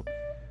 So,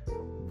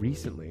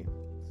 recently,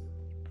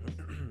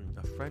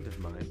 a friend of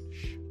mine,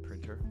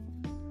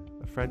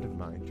 a friend of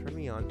mine turned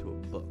me on to a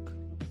book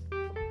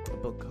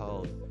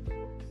called,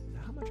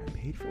 how much I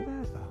paid for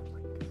that? Oh my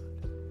god.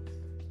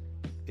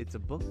 It's a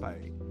book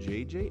by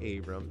J.J.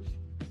 Abrams,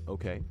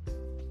 okay?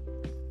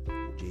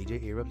 J.J.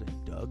 Abrams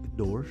and Doug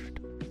Dorst.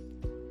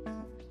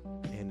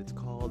 And it's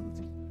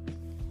called,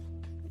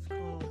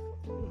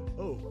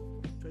 oh,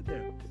 it's right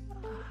there.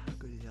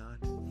 Good God.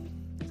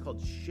 It's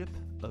called Ship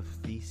of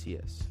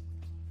Theseus.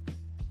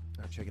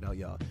 Now check it out,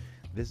 y'all.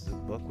 This is a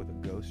book with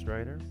a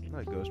ghostwriter.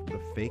 Not a ghost, but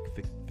a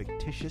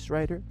fictitious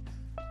writer.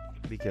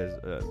 Because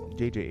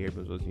J.J.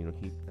 Abrams was,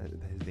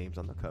 his name's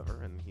on the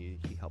cover, and he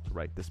helped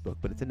write this book.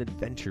 But it's an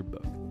adventure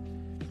book.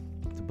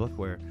 It's a book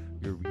where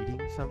you're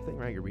reading something,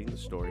 right? You're reading the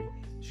story,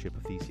 Ship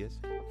of Theseus.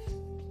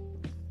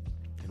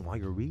 And while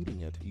you're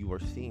reading it, you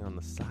are seeing on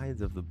the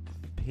sides of the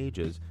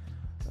pages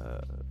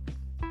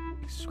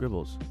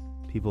scribbles,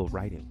 people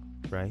writing,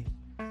 right?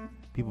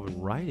 People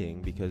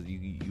writing because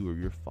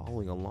you're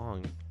following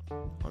along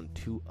on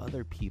two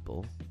other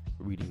people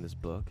reading this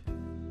book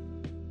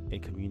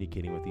and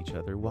communicating with each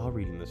other while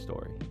reading the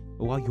story,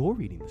 while you're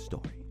reading the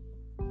story.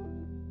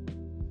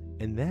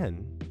 And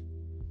then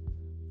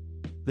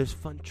there's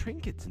fun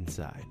trinkets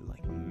inside,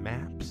 like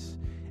maps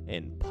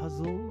and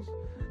puzzles.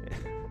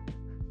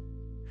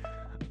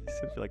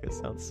 I feel like it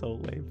sounds so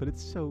lame, but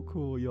it's so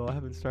cool, y'all. I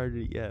haven't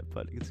started it yet,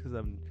 but it's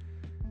because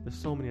there's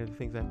so many other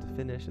things I have to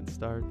finish and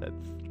start that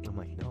I'm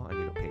like, no, I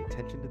need to pay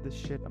attention to this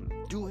shit. I'm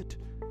gonna do it.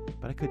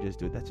 But I could just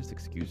do it. That's just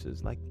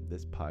excuses, like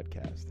this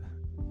podcast.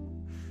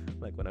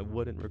 Like when I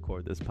wouldn't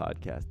record this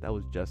podcast, that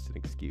was just an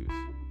excuse.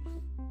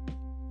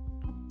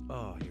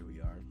 Oh, here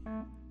we are.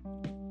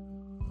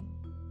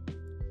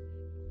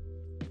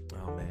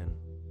 Oh, man.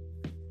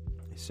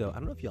 So, I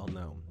don't know if y'all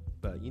know,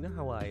 but you know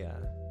how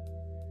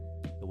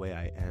the way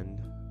I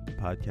end the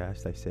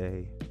podcast, I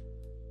say,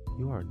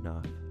 you are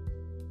enough.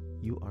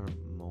 You are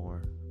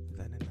more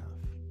than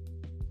enough.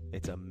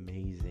 It's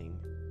amazing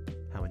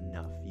how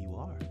enough you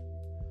are.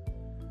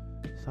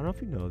 So I don't know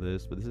if you know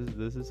this, but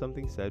this is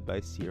something said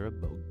by Sierra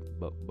Boggess.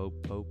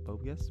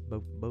 It's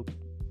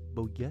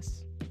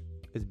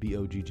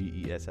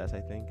Boggess,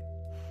 I think.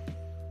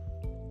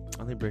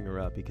 I only bring her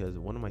up because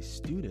one of my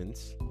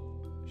students,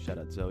 shout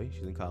out Zoe,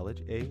 she's in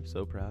college.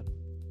 So proud.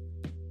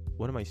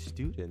 One of my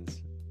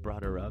students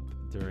brought her up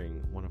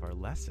during one of our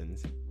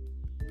lessons.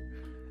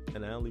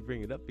 And I only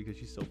bring it up because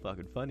she's so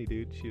fucking funny,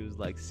 dude. She was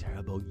like,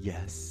 Sarah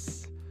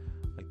Boggess.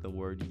 Like the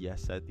word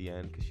yes at the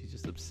end, because she's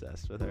just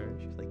obsessed with her.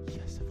 She's like,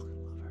 yes, I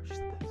fucking love her. She's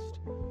the best.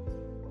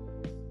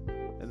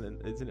 And then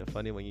isn't it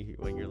funny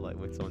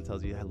when someone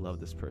tells you, I love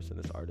this person,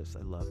 this artist,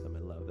 I love them,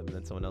 and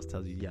then someone else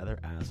tells you, yeah,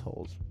 they're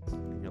assholes.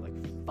 And you're like,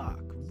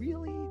 fuck,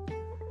 really?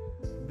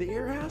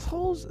 They're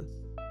assholes?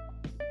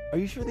 Are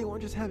you sure they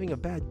weren't just having a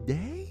bad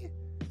day?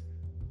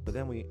 But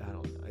then I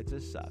don't know, it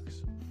just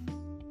sucks.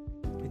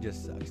 It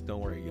just sucks.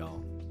 Don't worry,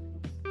 y'all.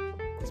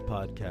 This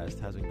podcast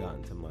hasn't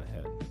gotten to my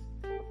head.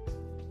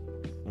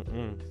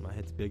 My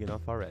head's big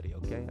enough already,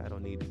 okay? I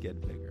don't need to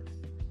get bigger.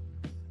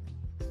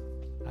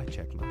 I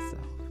check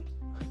myself.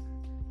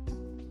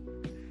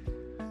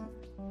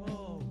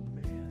 Oh,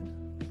 man.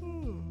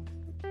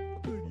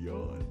 Good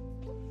yawn.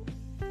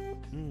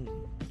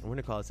 We're going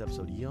to call this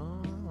episode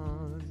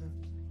Yawn.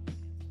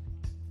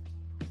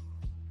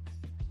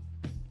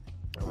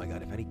 Oh, my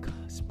God. If any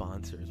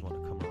sponsors want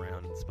to come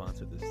around and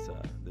sponsor this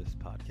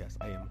podcast,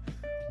 I am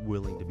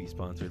willing to be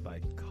sponsored by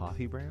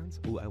coffee brands.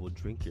 Ooh, I will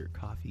drink your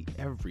coffee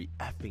every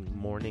effing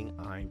morning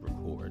I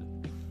record.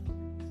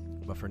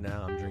 But for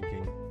now, I'm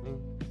drinking.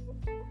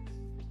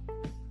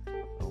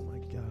 Oh my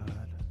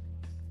God.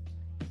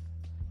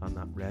 I'm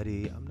not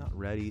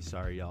ready.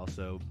 Sorry, y'all.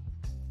 So,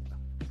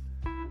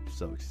 I'm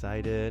so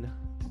excited.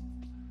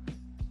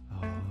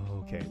 Oh,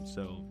 okay,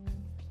 so,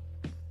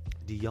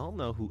 do y'all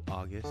know who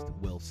August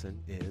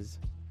Wilson is?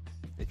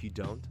 If you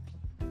don't,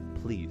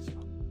 please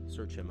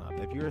search him up.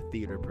 If you're a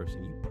theater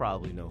person, you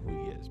probably know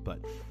who he is. But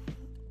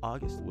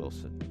August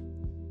Wilson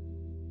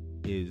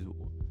is,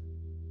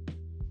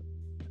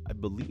 I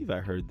believe I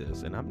heard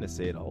this, and I'm going to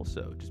say it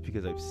also, just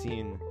because I've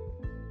seen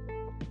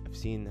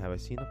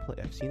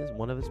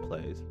one of his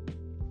plays.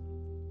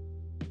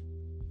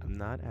 I'm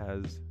not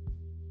as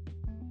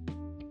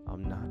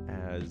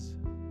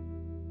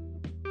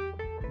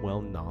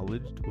well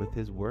knowledged with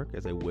his work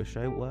as I wish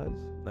I was.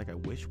 Like, I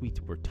wish we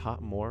were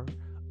taught more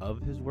of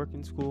his work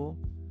in school.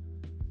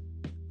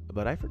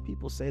 But I've heard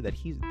people say that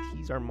he's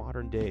our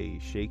modern day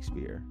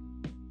Shakespeare.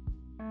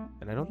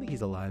 And I don't think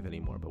he's alive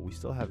anymore, but we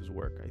still have his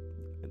work.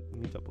 Let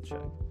me double check.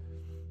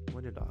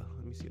 Let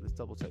me see. Let's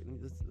double check.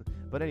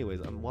 But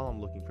anyways, while I'm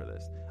looking for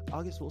this,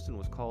 August Wilson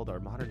was called our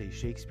modern day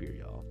Shakespeare,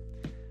 y'all.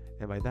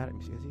 And by that,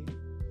 is he?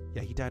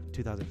 Yeah, he died in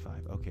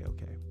 2005. Okay.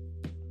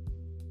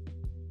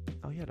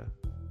 Oh, he had a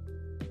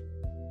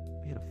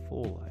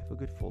full life, a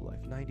good full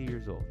life. 90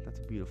 years old. That's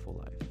a beautiful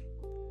life.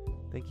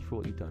 Thank you for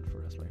what you've done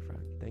for us, my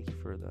friend. Thank you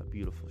for the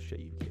beautiful shit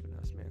you've given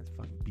us, man. It's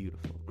fucking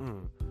beautiful.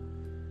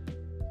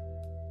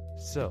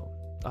 So,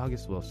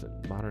 August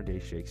Wilson, modern day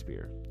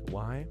Shakespeare.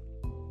 Why?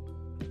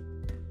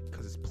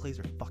 Because his plays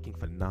are fucking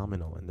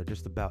phenomenal, and they're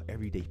just about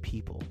everyday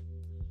people.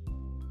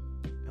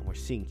 And we're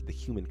seeing the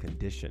human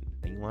condition.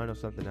 And you want to know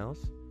something else?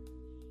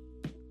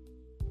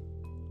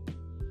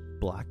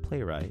 Black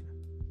playwright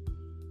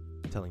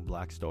telling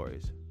black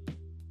stories.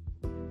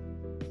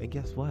 And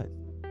guess what?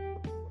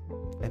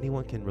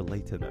 Anyone can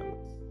relate to them.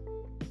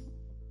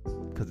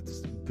 Because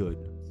it's good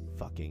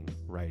fucking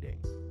writing.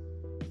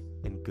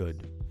 And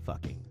good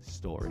fucking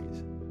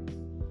stories.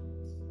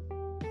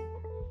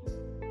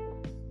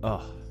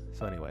 Oh,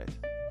 so anyways.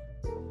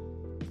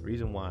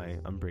 Reason why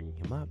I'm bringing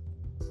him up.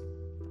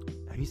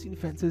 Have you seen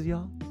Fences,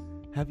 y'all?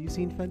 Have you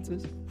seen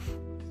Fences?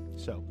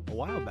 So, a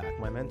while back,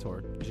 my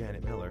mentor,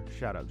 Janet Miller,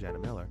 shout out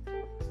Janet Miller,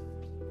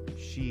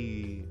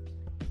 she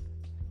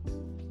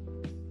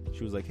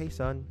was like, hey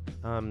son,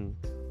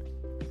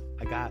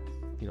 I got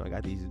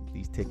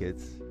these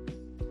tickets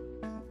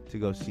to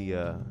go see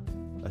a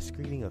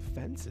screening of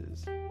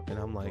Fences. And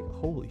I'm like,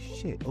 holy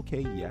shit,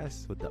 okay,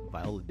 yes, with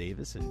Viola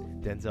Davis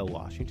and Denzel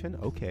Washington,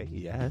 okay,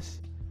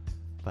 yes.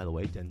 By the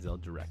way,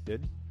 Denzel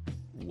directed.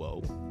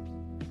 Whoa.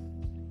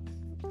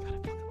 God, I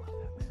fucking love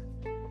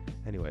that, man.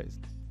 Anyways,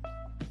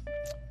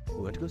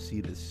 we went to go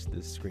see this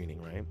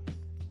screening, right?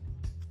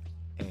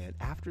 And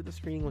after the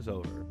screening was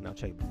over, now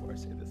check, before I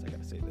say this, I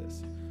gotta say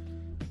this.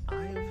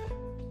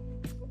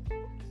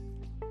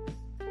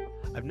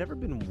 I've never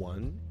been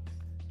one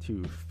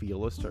to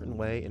feel a certain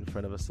way in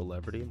front of a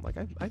celebrity. Like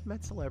I've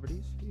met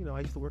celebrities. You know,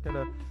 I used to work at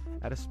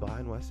a spa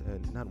in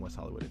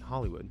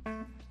Hollywood,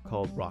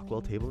 called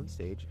Rockwell Table and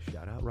Stage.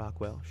 Shout out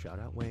Rockwell. Shout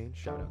out Wayne.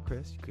 Shout out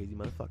Chris. You crazy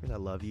motherfuckers. I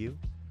love you.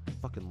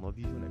 Fucking love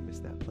you. And I miss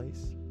that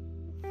place.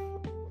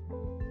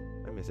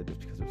 I miss it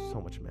just because there's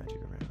so much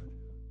magic around.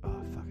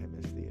 Oh fuck, I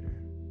miss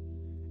theater.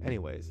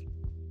 Anyways.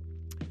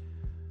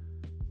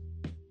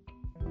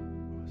 Where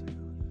was I going?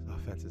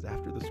 Fences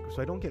after the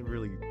so I don't get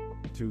really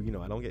too,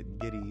 I don't get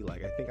giddy.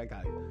 Like I think I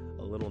got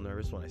a little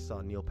nervous when I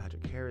saw Neil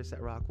Patrick Harris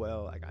at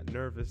Rockwell. I got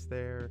nervous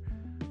there.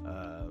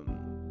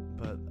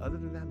 But other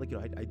than that, like,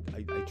 I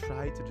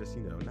try to just,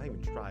 not even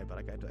try, but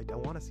I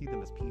want to see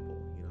them as people.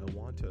 I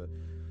want to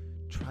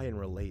try and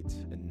relate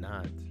and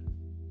not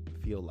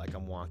feel like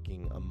I'm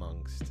walking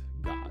amongst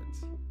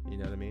gods. You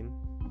know what I mean?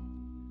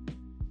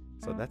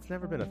 So that's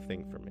never been a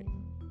thing for me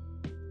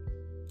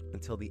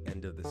until the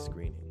end of the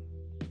screening.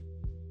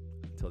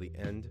 Until the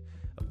end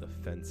of the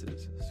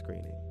Fences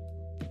screening.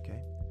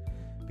 Okay?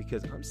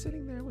 Because I'm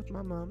sitting there with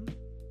my mom.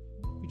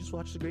 We just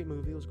watched a great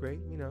movie. It was great.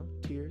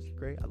 Tears.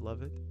 Great. I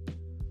love it.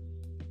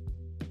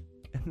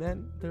 And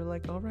then they're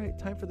like, all right,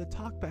 time for the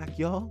talk back,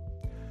 y'all.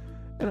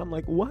 And I'm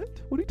like,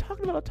 what? What are you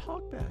talking about, a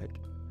talk back?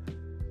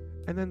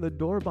 And then the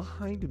door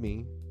behind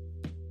me,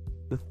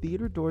 the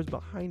theater doors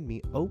behind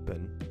me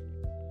open,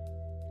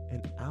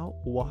 and out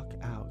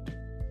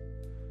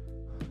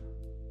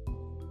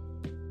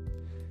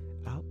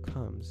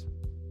comes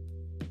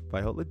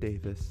Viola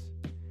Davis,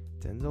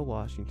 Denzel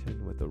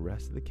Washington with the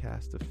rest of the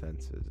cast of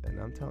Fences. And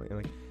I'm telling you,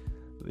 like,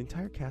 the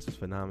entire cast was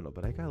phenomenal,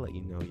 but I gotta let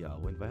you know, y'all,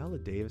 when Viola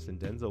Davis and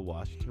Denzel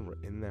Washington were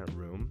in that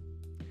room,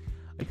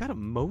 I got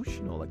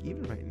emotional, like,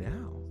 even right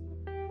now.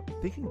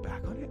 Thinking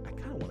back on it, I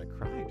kind of want to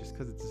cry just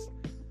because it's just,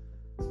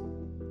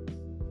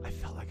 I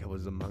felt like I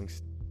was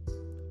amongst,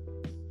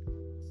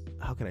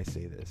 how can I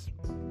say this?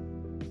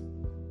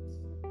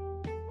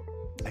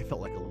 I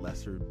felt like a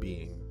lesser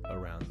being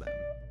around them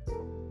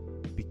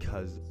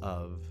because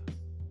of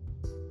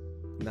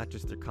not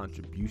just their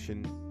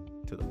contribution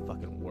to the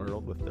fucking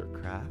world with their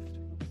craft,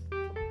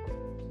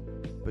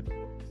 but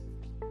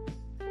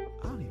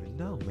I don't even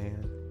know,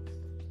 man.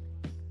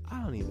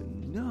 I don't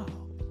even know.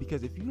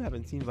 Because if you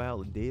haven't seen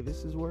Viola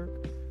Davis's work,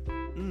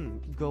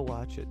 go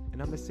watch it. And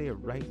I'm going to say it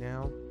right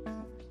now.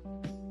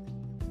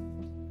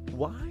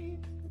 Why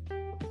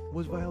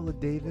was Viola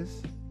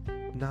Davis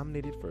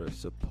nominated for a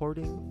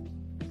supporting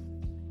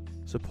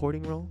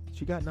role?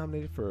 She got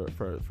nominated for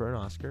an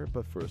Oscar,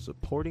 but for a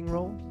supporting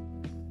role?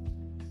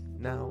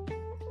 Now,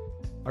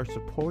 are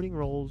supporting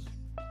roles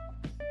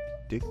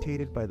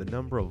dictated by the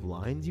number of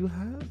lines you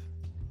have?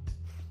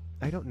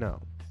 I don't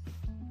know.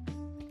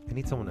 I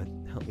need someone to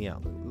help me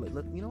out.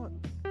 You know what?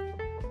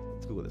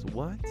 Let's Google this.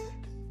 What?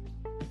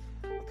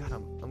 God,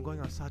 I'm going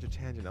on such a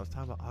tangent. I was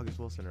talking about August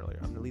Wilson earlier.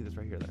 I'm going to leave this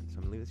right here then. So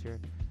I'm going to leave this here.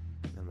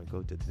 And I'm going to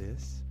go to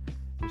this.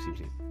 Let me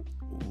see.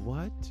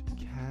 What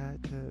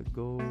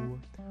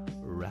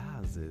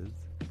categorizes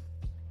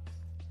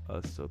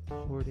a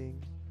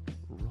supporting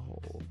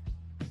role?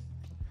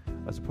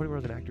 A supporting role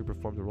is an actor who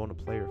performs a role in a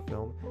play or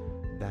film,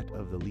 that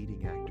of the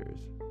leading actors.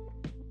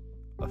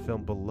 A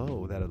film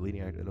below that of the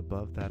leading actor and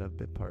above that of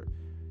bit part.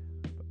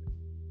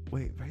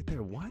 Wait, right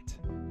there, what?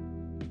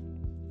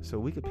 So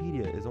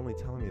Wikipedia is only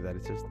telling me that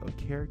it's just a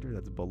character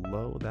that's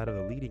below that of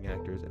the leading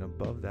actors and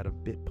above that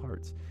of bit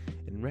parts.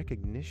 In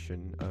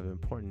recognition of the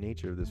important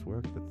nature of this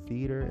work, the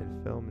theater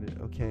and film,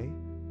 okay.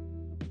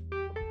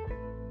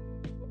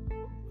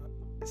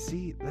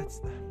 See,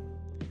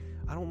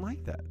 I don't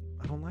like that.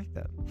 I don't like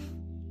that.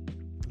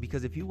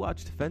 Because if you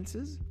watched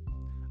Fences,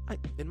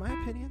 in my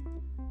opinion,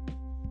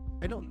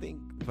 I don't think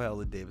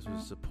Viola Davis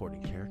was a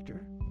supporting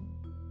character.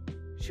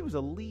 She was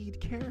a lead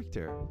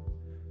character.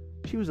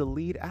 She was a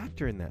lead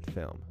actor in that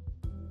film.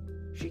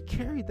 She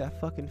carried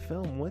that fucking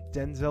film with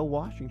Denzel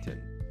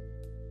Washington.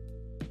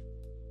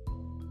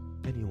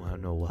 And you want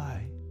to know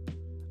why?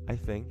 I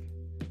think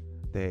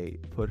they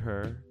put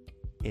her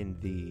in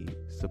the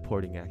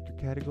supporting actor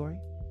category.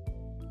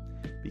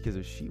 Because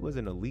if she was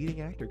in a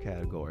leading actor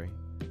category,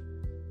 do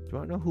you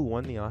want to know who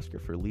won the Oscar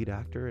for lead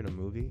actor in a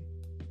movie?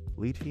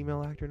 Lead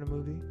female actor in a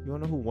movie? You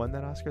want to know who won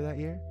that Oscar that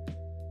year?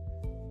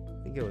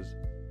 I think it was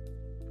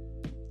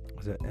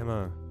it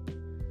Emma?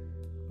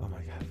 Oh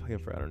my god, I fucking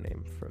forgot her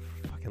name for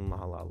fucking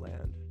La La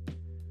Land.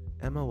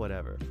 Emma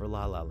whatever, for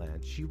La La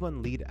Land. She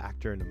won lead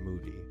actor in a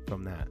movie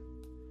from that.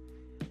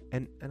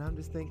 And I'm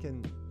just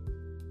thinking,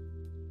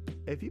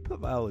 if you put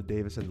Viola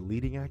Davis in the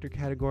leading actor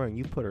category and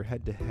you put her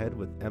head to head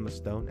with Emma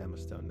Stone,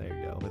 there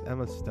you go, with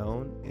Emma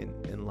Stone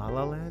in La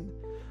La Land,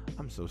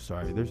 I'm so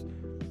sorry.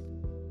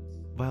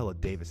 Viola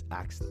Davis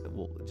acts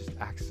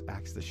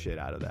the shit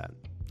out of that.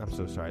 I'm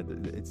so sorry.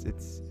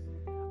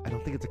 I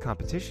don't think it's a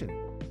competition.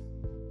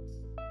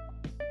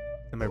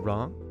 Am I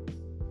wrong?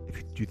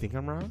 Do you think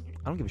I'm wrong?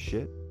 I don't give a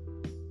shit.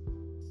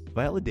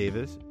 Viola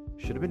Davis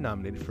should have been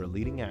nominated for a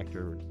leading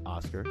actor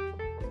Oscar,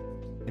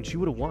 and she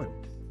would have won.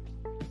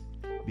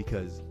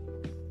 Because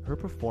her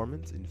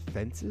performance in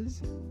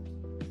Fences,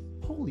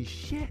 holy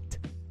shit.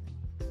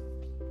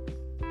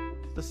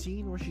 The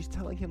scene where she's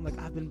telling him, like,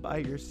 I've been by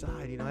your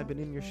side, I've been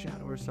in your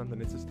shadow or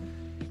something. It's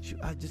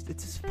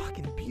just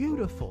fucking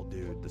beautiful,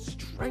 dude. The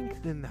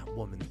strength in that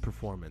woman's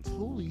performance.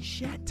 Holy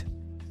shit.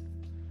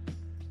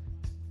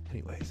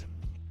 Anyways,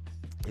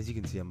 as you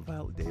can see, I'm a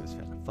Viola Davis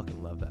fan. I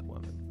fucking love that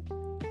woman.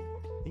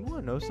 You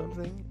want to know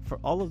something? For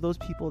all of those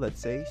people that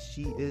say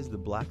she is the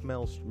black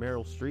Meryl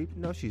Streep,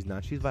 no, she's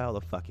not. She's Viola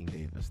fucking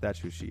Davis. That's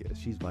who she is.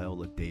 She's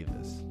Viola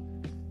Davis.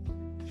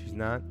 She's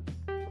not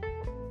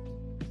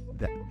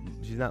that.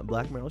 She's not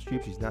black Meryl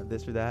Streep. She's not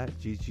this or that.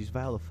 She's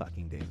Viola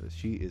fucking Davis.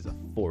 She is a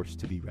force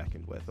to be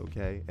reckoned with.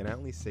 Okay, and I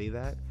only say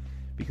that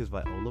because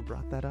Viola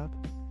brought that up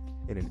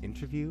in an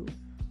interview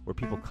where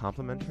people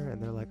compliment her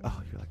and they're like,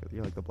 "Oh,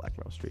 you're like the black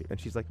Meryl Streep," and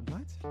she's like,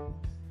 "What?"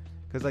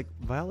 Because, like,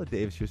 Viola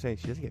Davis, she was saying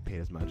she doesn't get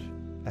paid as much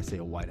as, say,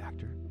 a white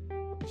actor.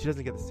 She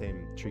doesn't get the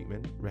same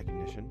treatment,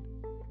 recognition.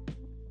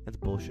 That's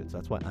bullshit. So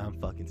that's why I'm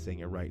fucking saying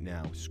it right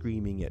now,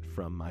 screaming it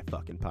from my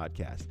fucking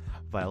podcast.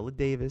 Viola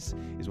Davis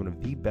is one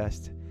of the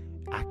best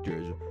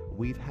actors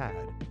we've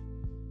had,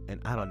 and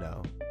I don't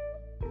know,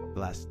 the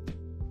last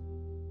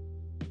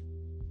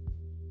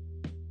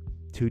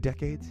 2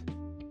 decades?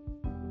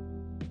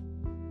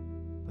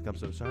 Like, I'm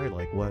so sorry,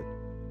 like, what?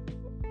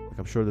 Like,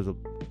 I'm sure there's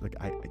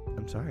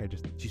I'm sorry,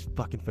 she's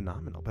fucking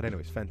phenomenal. But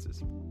anyways,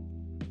 Fences.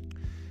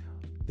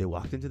 They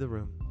walked into the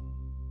room,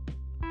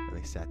 and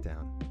they sat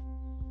down,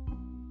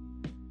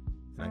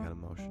 and I got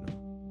emotional.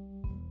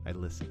 I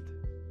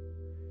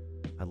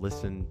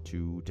listened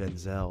to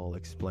Denzel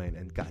explain,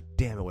 and god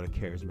damn it, what a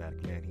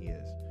charismatic man he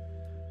is.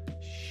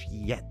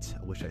 Yet,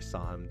 I wish I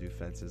saw him do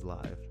Fences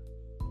live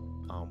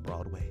on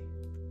Broadway.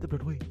 The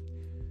Broadway.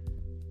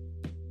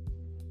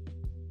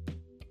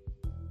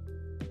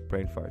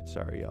 Brain fart,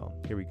 sorry y'all.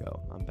 Here we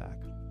go, I'm back.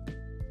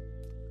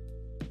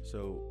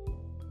 So,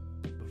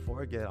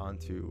 before I get on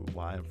to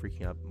why I'm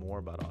freaking out more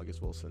about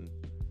August Wilson,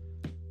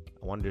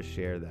 I wanted to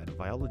share that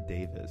Viola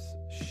Davis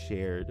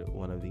shared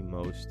one of the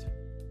most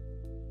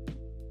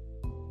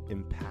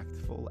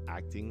impactful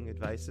acting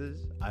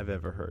advices I've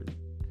ever heard.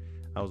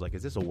 I was like,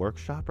 is this a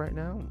workshop right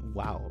now?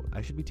 Wow,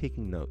 I should be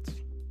taking notes.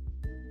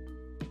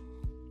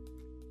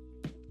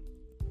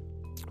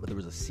 But there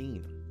was a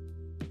scene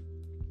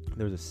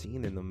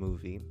in the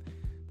movie,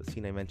 the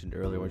scene I mentioned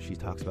earlier, where she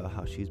talks about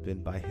how she's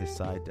been by his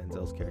side,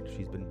 Denzel's character,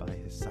 she's been by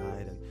his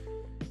side, and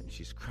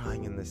she's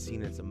crying in this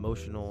scene, and it's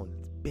emotional, and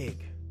it's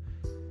big.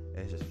 And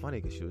it's just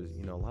funny, because she was,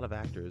 a lot of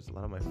actors, a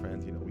lot of my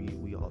friends,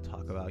 we all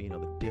talk about,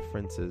 the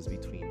differences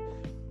between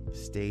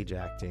stage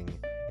acting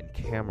and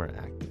camera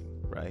acting,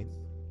 right?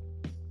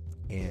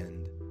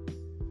 And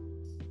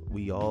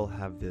we all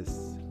have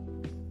this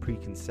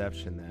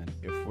preconception that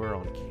if we're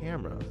on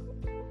camera,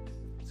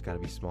 it's got to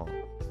be small.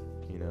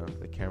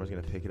 The camera's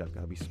going to pick it up, got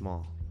to be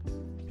small.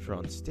 If you're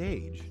on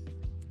stage,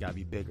 got to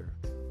be bigger.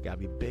 Got to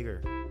be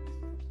bigger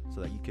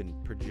so that you can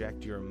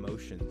project your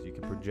emotions. You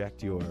can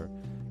project your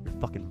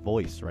fucking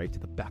voice, right, to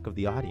the back of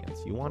the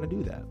audience. You want to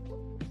do that.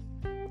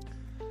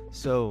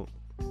 So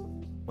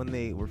when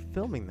they were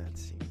filming that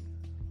scene,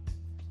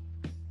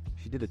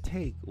 she did a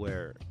take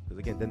where, because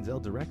again,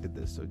 Denzel directed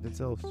this. So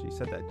she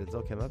said that.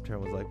 Denzel came up to her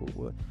and was like,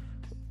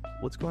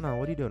 what's going on?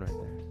 What are you doing right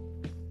there?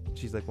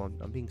 She's like, well,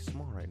 I'm being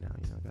small right now.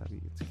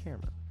 It's a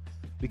camera.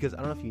 Because I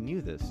don't know if you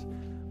knew this,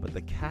 but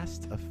the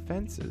cast of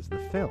Fences, the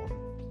film,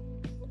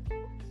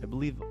 I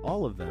believe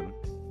all of them,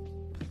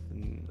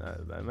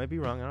 I might be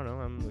wrong, I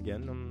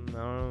don't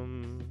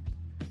know,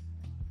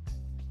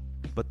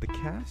 but the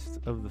cast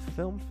of the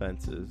film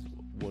Fences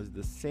was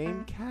the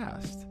same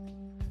cast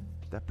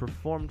that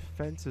performed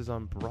Fences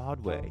on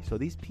Broadway. So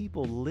these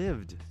people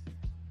lived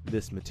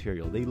this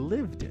material. They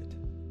lived it.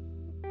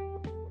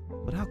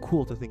 But how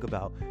cool to think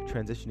about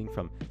transitioning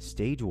from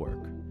stage work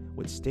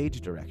with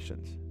stage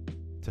directions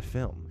to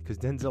film. Because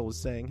Denzel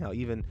was saying how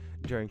even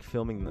during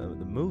filming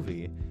the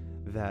movie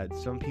that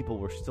some people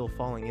were still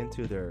falling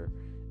into their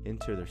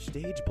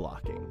stage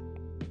blocking.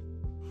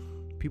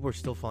 People were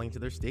still falling into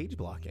their stage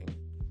blocking.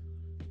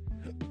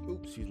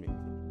 Oops, excuse me.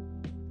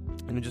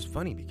 And it's just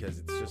funny because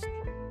it's just,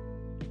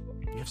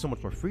 you have so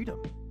much more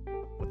freedom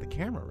with the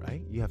camera,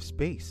 right? You have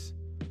space.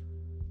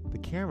 The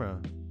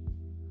camera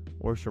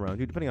works around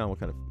you, depending on what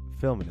kind of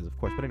film it is, of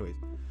course. But anyways,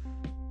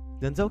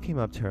 Denzel came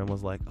up to her and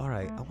was like, all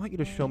right, I want you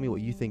to show me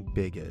what you think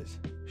big is.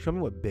 Show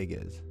me what big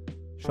is.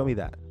 Show me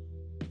that.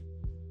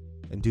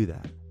 And do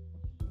that.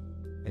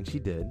 And she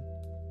did.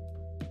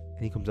 And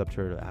he comes up to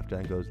her after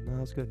that and goes, no,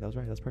 that's good. That was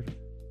right. That's perfect.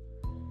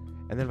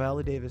 And then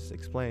Viola Davis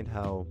explained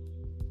how,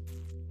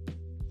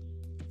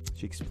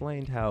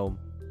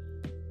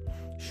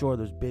 sure,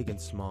 there's big and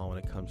small when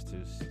it comes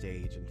to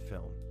stage and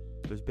film.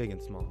 There's big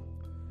and small.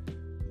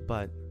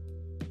 But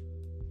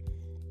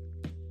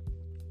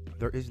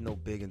there is no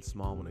big and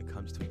small when it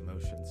comes to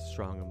emotions,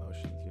 strong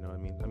emotions, you know what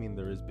I mean? I mean,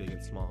 there is big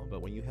and small,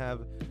 but when you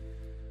have,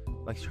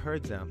 like her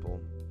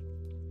example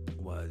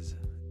was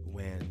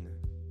when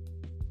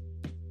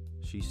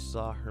she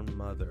saw her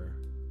mother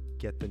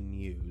get the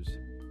news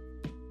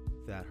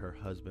that her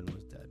husband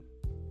was dead.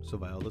 So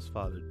Viola's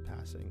father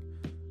passing,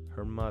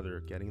 her mother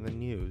getting the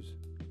news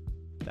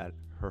that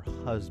her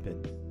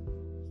husband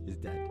is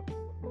dead.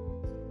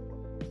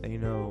 And you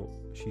know,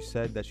 she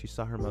said that she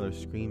saw her mother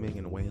screaming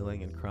and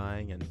wailing and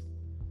crying, and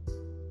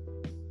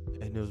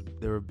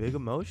there were big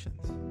emotions.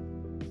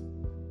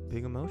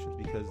 Big emotions,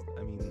 because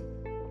I mean,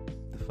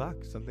 the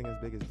fuck, something as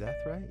big as death,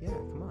 right? Yeah,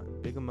 come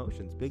on, big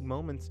emotions, big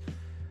moments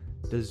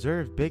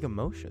deserve big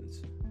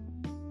emotions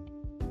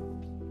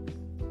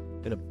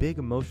and a big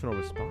emotional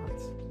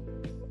response.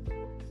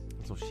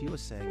 And so she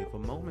was saying, if a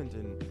moment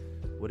in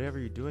whatever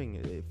you're doing,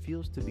 it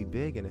feels to be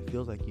big and it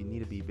feels like you need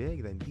to be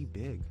big, then be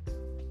big.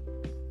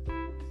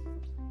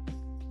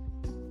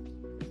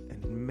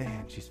 And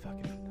man, she's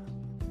fucking phenomenal.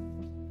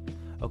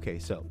 Okay,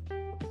 so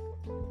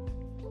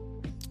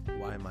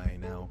why am I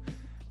now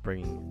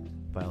bringing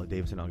Viola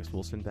Davis and August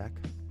Wilson back?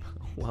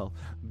 Well,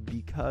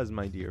 because,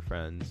 my dear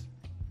friends,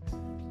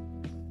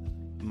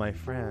 my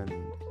friend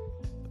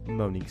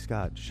Monique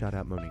Scott, shout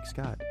out Monique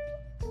Scott,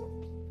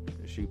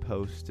 she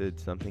posted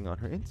something on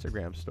her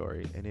Instagram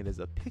story, and it is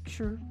a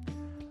picture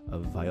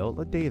of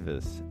Viola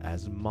Davis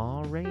as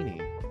Ma Rainey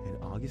in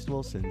August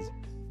Wilson's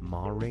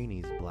Ma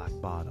Rainey's Black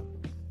Bottom.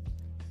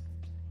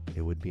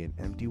 It would be an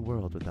empty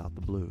world without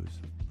the blues.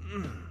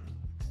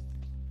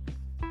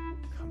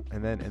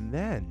 And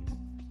then,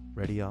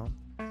 ready, y'all?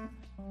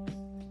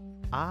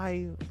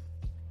 I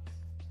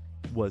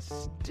was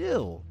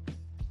still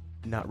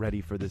not ready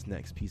for this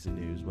next piece of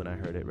news when I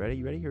heard it. Ready?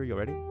 You ready? Here we go.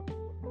 Ready?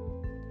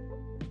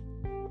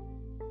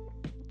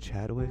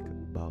 Chadwick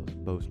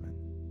Boseman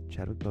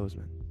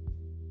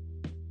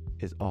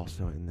is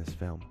also in this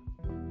film.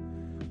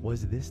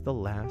 Was this the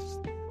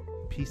last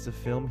piece of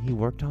film he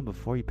worked on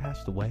before he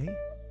passed away?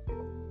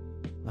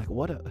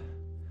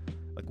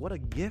 What a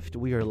gift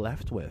we are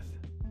left with.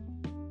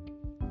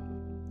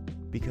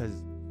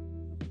 Because,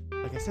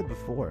 like I said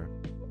before,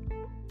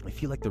 I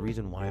feel like the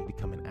reason why I've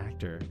become an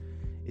actor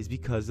is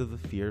because of the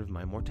fear of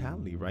my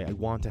mortality, right? I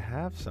want to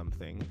have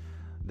something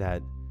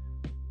that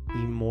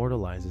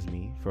immortalizes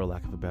me, for a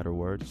lack of a better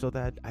word, so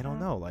that, I don't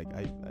know, like,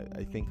 I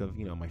think of,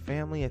 you know, my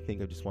family. I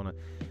think I just want to,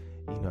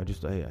 you know,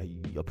 just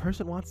a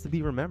person wants to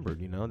be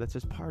remembered, you know? That's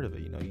just part of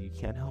it, you know? You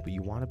can't help it.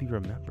 You want to be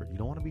remembered. You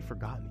don't want to be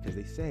forgotten, because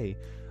they say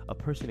a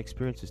person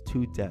experiences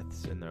 2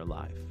 deaths in their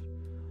life.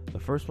 The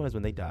first one is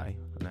when they die,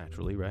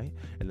 naturally, right?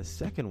 And the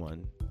second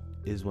one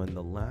is when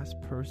the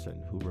last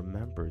person who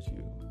remembers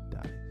you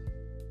dies.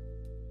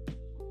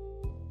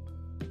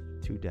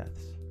 2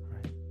 deaths,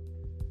 right?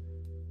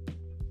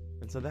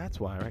 And so that's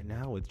why right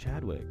now with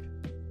Chadwick,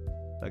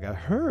 like I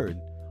heard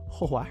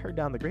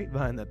down the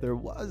grapevine that there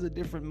was a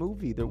different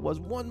movie. There was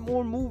one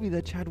more movie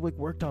that Chadwick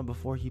worked on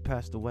before he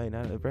passed away.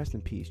 Now, rest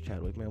in peace,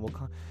 Chadwick, man.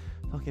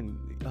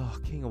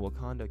 King of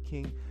Wakanda,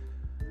 King.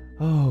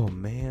 Oh,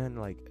 man,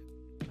 like,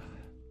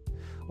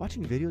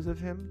 watching videos of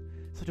him,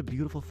 such a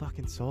beautiful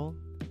fucking soul,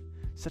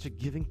 such a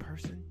giving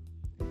person.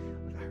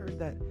 Like, I heard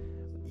that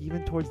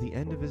even towards the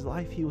end of his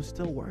life, he was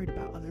still worried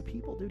about other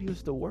people, dude. He was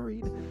still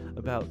worried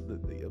about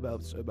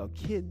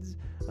kids,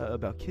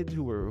 about kids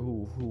who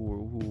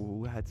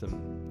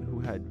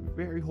had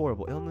very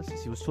horrible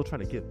illnesses. He was still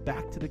trying to give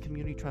back to the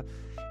community,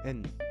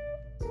 and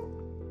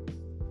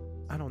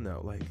I don't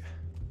know, like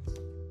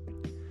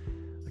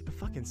the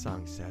fucking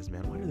song says,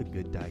 man, why do the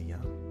good die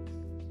young?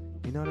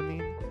 You know what I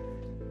mean?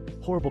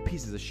 Horrible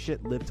pieces of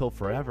shit live till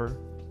forever.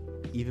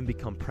 even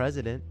become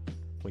president.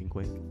 Wink,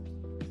 wink.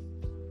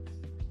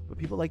 But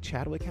people like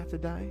Chadwick have to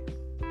die?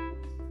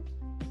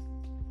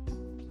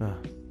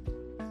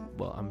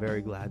 Well, I'm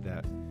very glad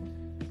that...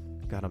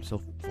 God, I'm so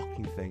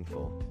fucking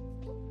thankful.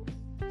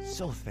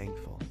 So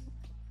thankful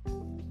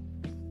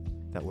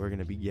that we're going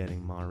to be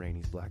getting Ma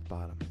Rainey's Black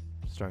Bottom,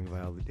 starring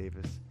Viola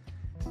Davis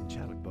and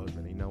Chadwick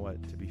Boseman. You know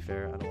what? To be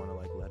fair, I don't want to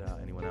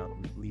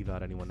leave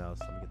out anyone else.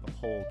 Let me get the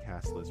whole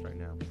cast list right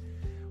now.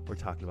 We're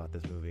talking about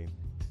this movie.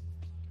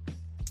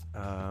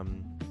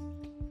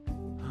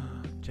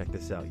 Check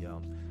this out,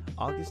 y'all.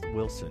 August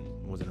Wilson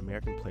was an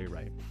American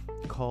playwright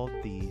called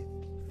the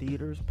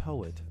theater's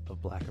poet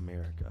of Black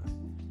America.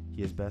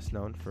 He is best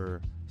known for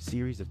a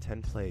series of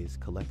 10 plays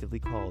collectively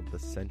called The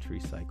Century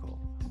Cycle,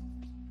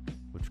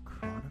 which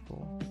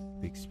chronicle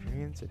the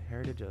experience and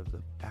heritage of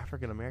the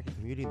African American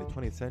community in the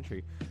 20th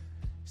century.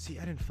 See,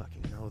 I didn't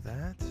fucking know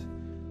that.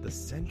 The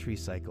Century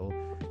Cycle.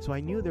 So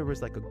I knew there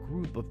was like a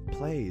group of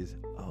plays.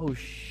 Oh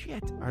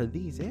shit, are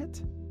these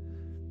it?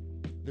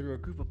 There are a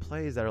group of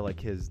plays that are like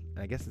his,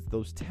 I guess it's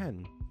those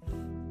 10.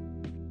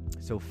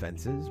 So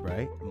Fences,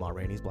 right? Ma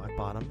Rainey's Black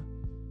Bottom.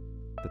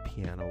 The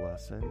Piano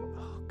Lesson.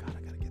 Oh god,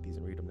 I gotta get these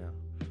and read them now.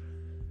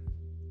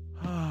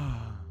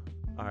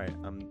 Alright,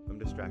 I'm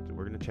distracted.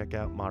 We're gonna check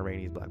out Ma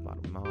Rainey's Black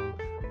Bottom. Ma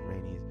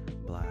Rainey's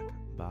Black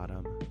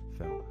Bottom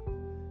film.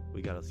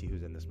 We gotta see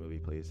who's in this movie,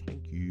 please.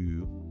 Thank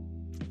you.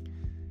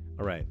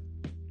 Alright.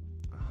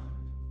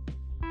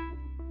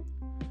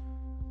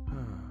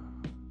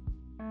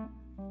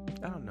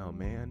 I don't know,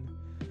 man.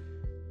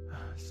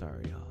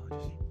 Sorry,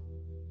 y'all.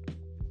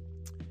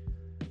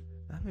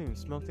 I haven't even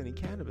smoked any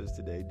cannabis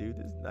today, dude.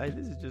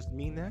 This is just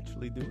me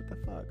naturally. Dude, what the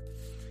fuck?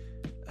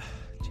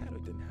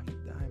 Chadwick didn't have to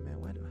die, man.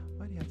 Why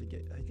do you have to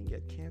get? I didn't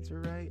get cancer,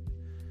 right?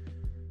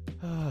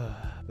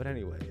 But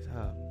anyways,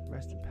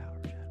 rest in power,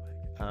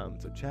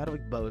 Chadwick. So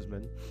Chadwick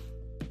Boseman.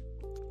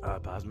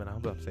 Boseman. I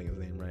hope I'm saying his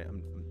name right.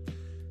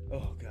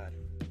 Oh god.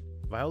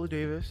 Viola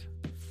Davis,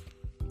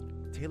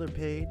 Taylor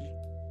Page,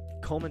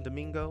 Coleman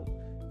Domingo,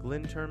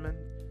 Glenn Turman,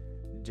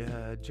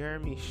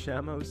 Jeremy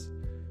Shamos,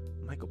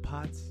 Michael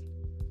Potts,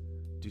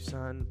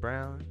 Dusan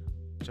Brown,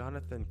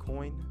 Jonathan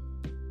Coyne,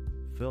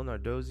 Phil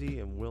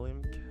Nardozzi, and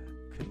William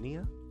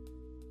Kania.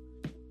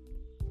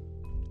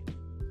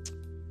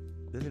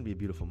 This is gonna be a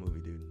beautiful movie,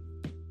 dude.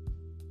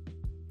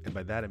 And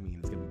by that I mean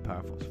it's gonna be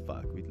powerful as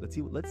fuck. Let's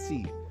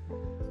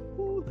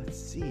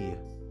see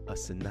a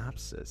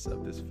synopsis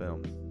of this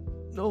film.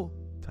 No,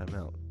 time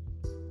out.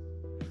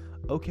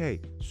 Okay,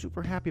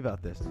 super happy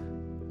about this.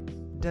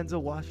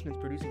 Denzel Washington's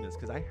producing this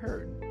because I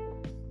heard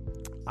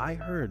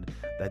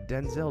that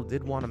Denzel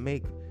did want to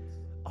make,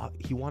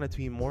 he wanted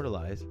to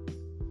immortalize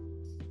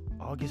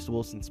August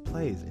Wilson's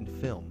plays in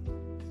film.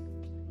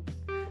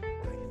 I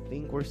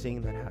think we're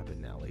seeing that happen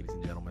now, ladies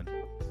and gentlemen.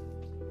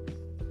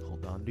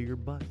 Hold on to your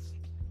butts.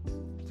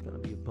 It's gonna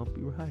be a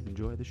bumpy ride.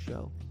 Enjoy the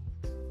show.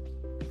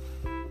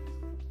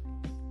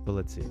 But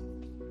let's see.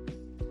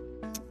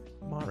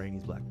 Ma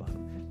Rainey's Black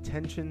Bottom.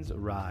 Tensions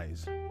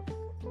rise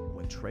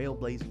when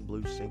trailblazing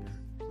blues singer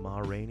Ma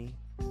Rainey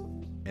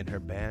and her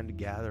band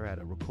gather at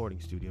a recording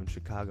studio in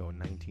Chicago in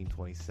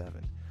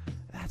 1927.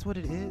 That's what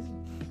it is?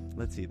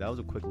 Let's see. That was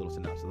a quick little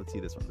synopsis. Let's see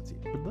this one. Let's see.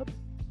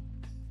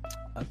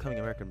 Upcoming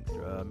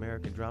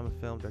American drama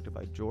film directed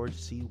by George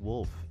C.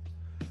 Wolfe.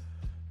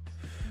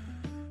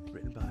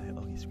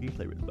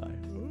 Screenplay written by.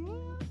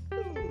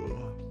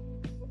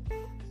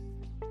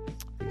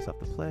 Based off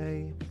the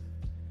play.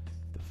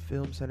 The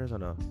film centers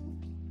on a...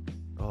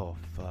 Oh,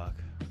 fuck.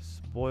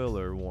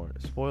 Spoiler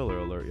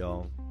alert,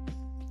 y'all.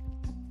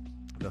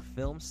 The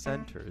film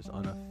centers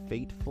on a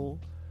fateful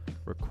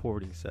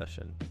recording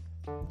session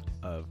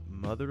of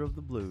Mother of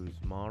the Blues,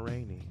 Ma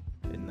Rainey,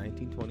 in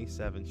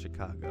 1927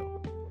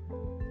 Chicago.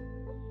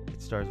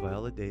 It stars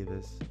Viola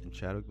Davis and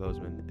Chadwick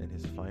Boseman in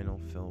his final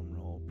film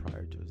role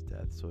prior to his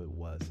death, so it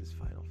was his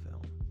final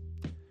film.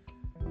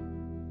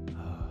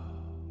 Oh,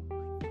 I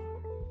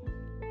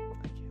can't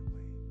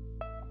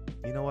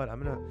wait. You know what?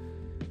 I'm gonna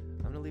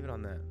leave it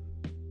on that.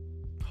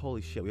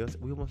 Holy shit, we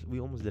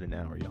almost did an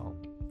hour, y'all.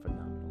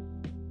 Phenomenal.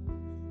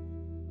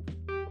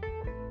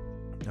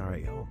 All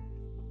right, y'all.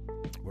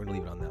 We're gonna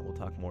leave it on that. We'll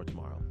talk more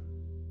tomorrow.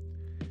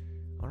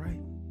 All right,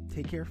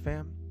 take care,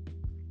 fam.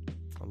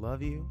 I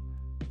love you.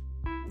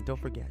 And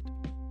don't forget,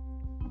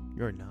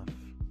 you're enough.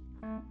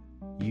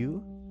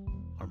 You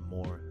are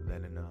more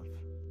than enough.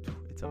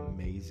 It's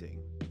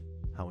amazing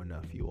how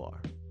enough you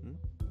are.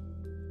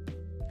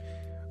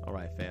 All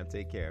right, fam.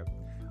 Take care.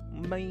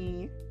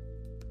 Bye.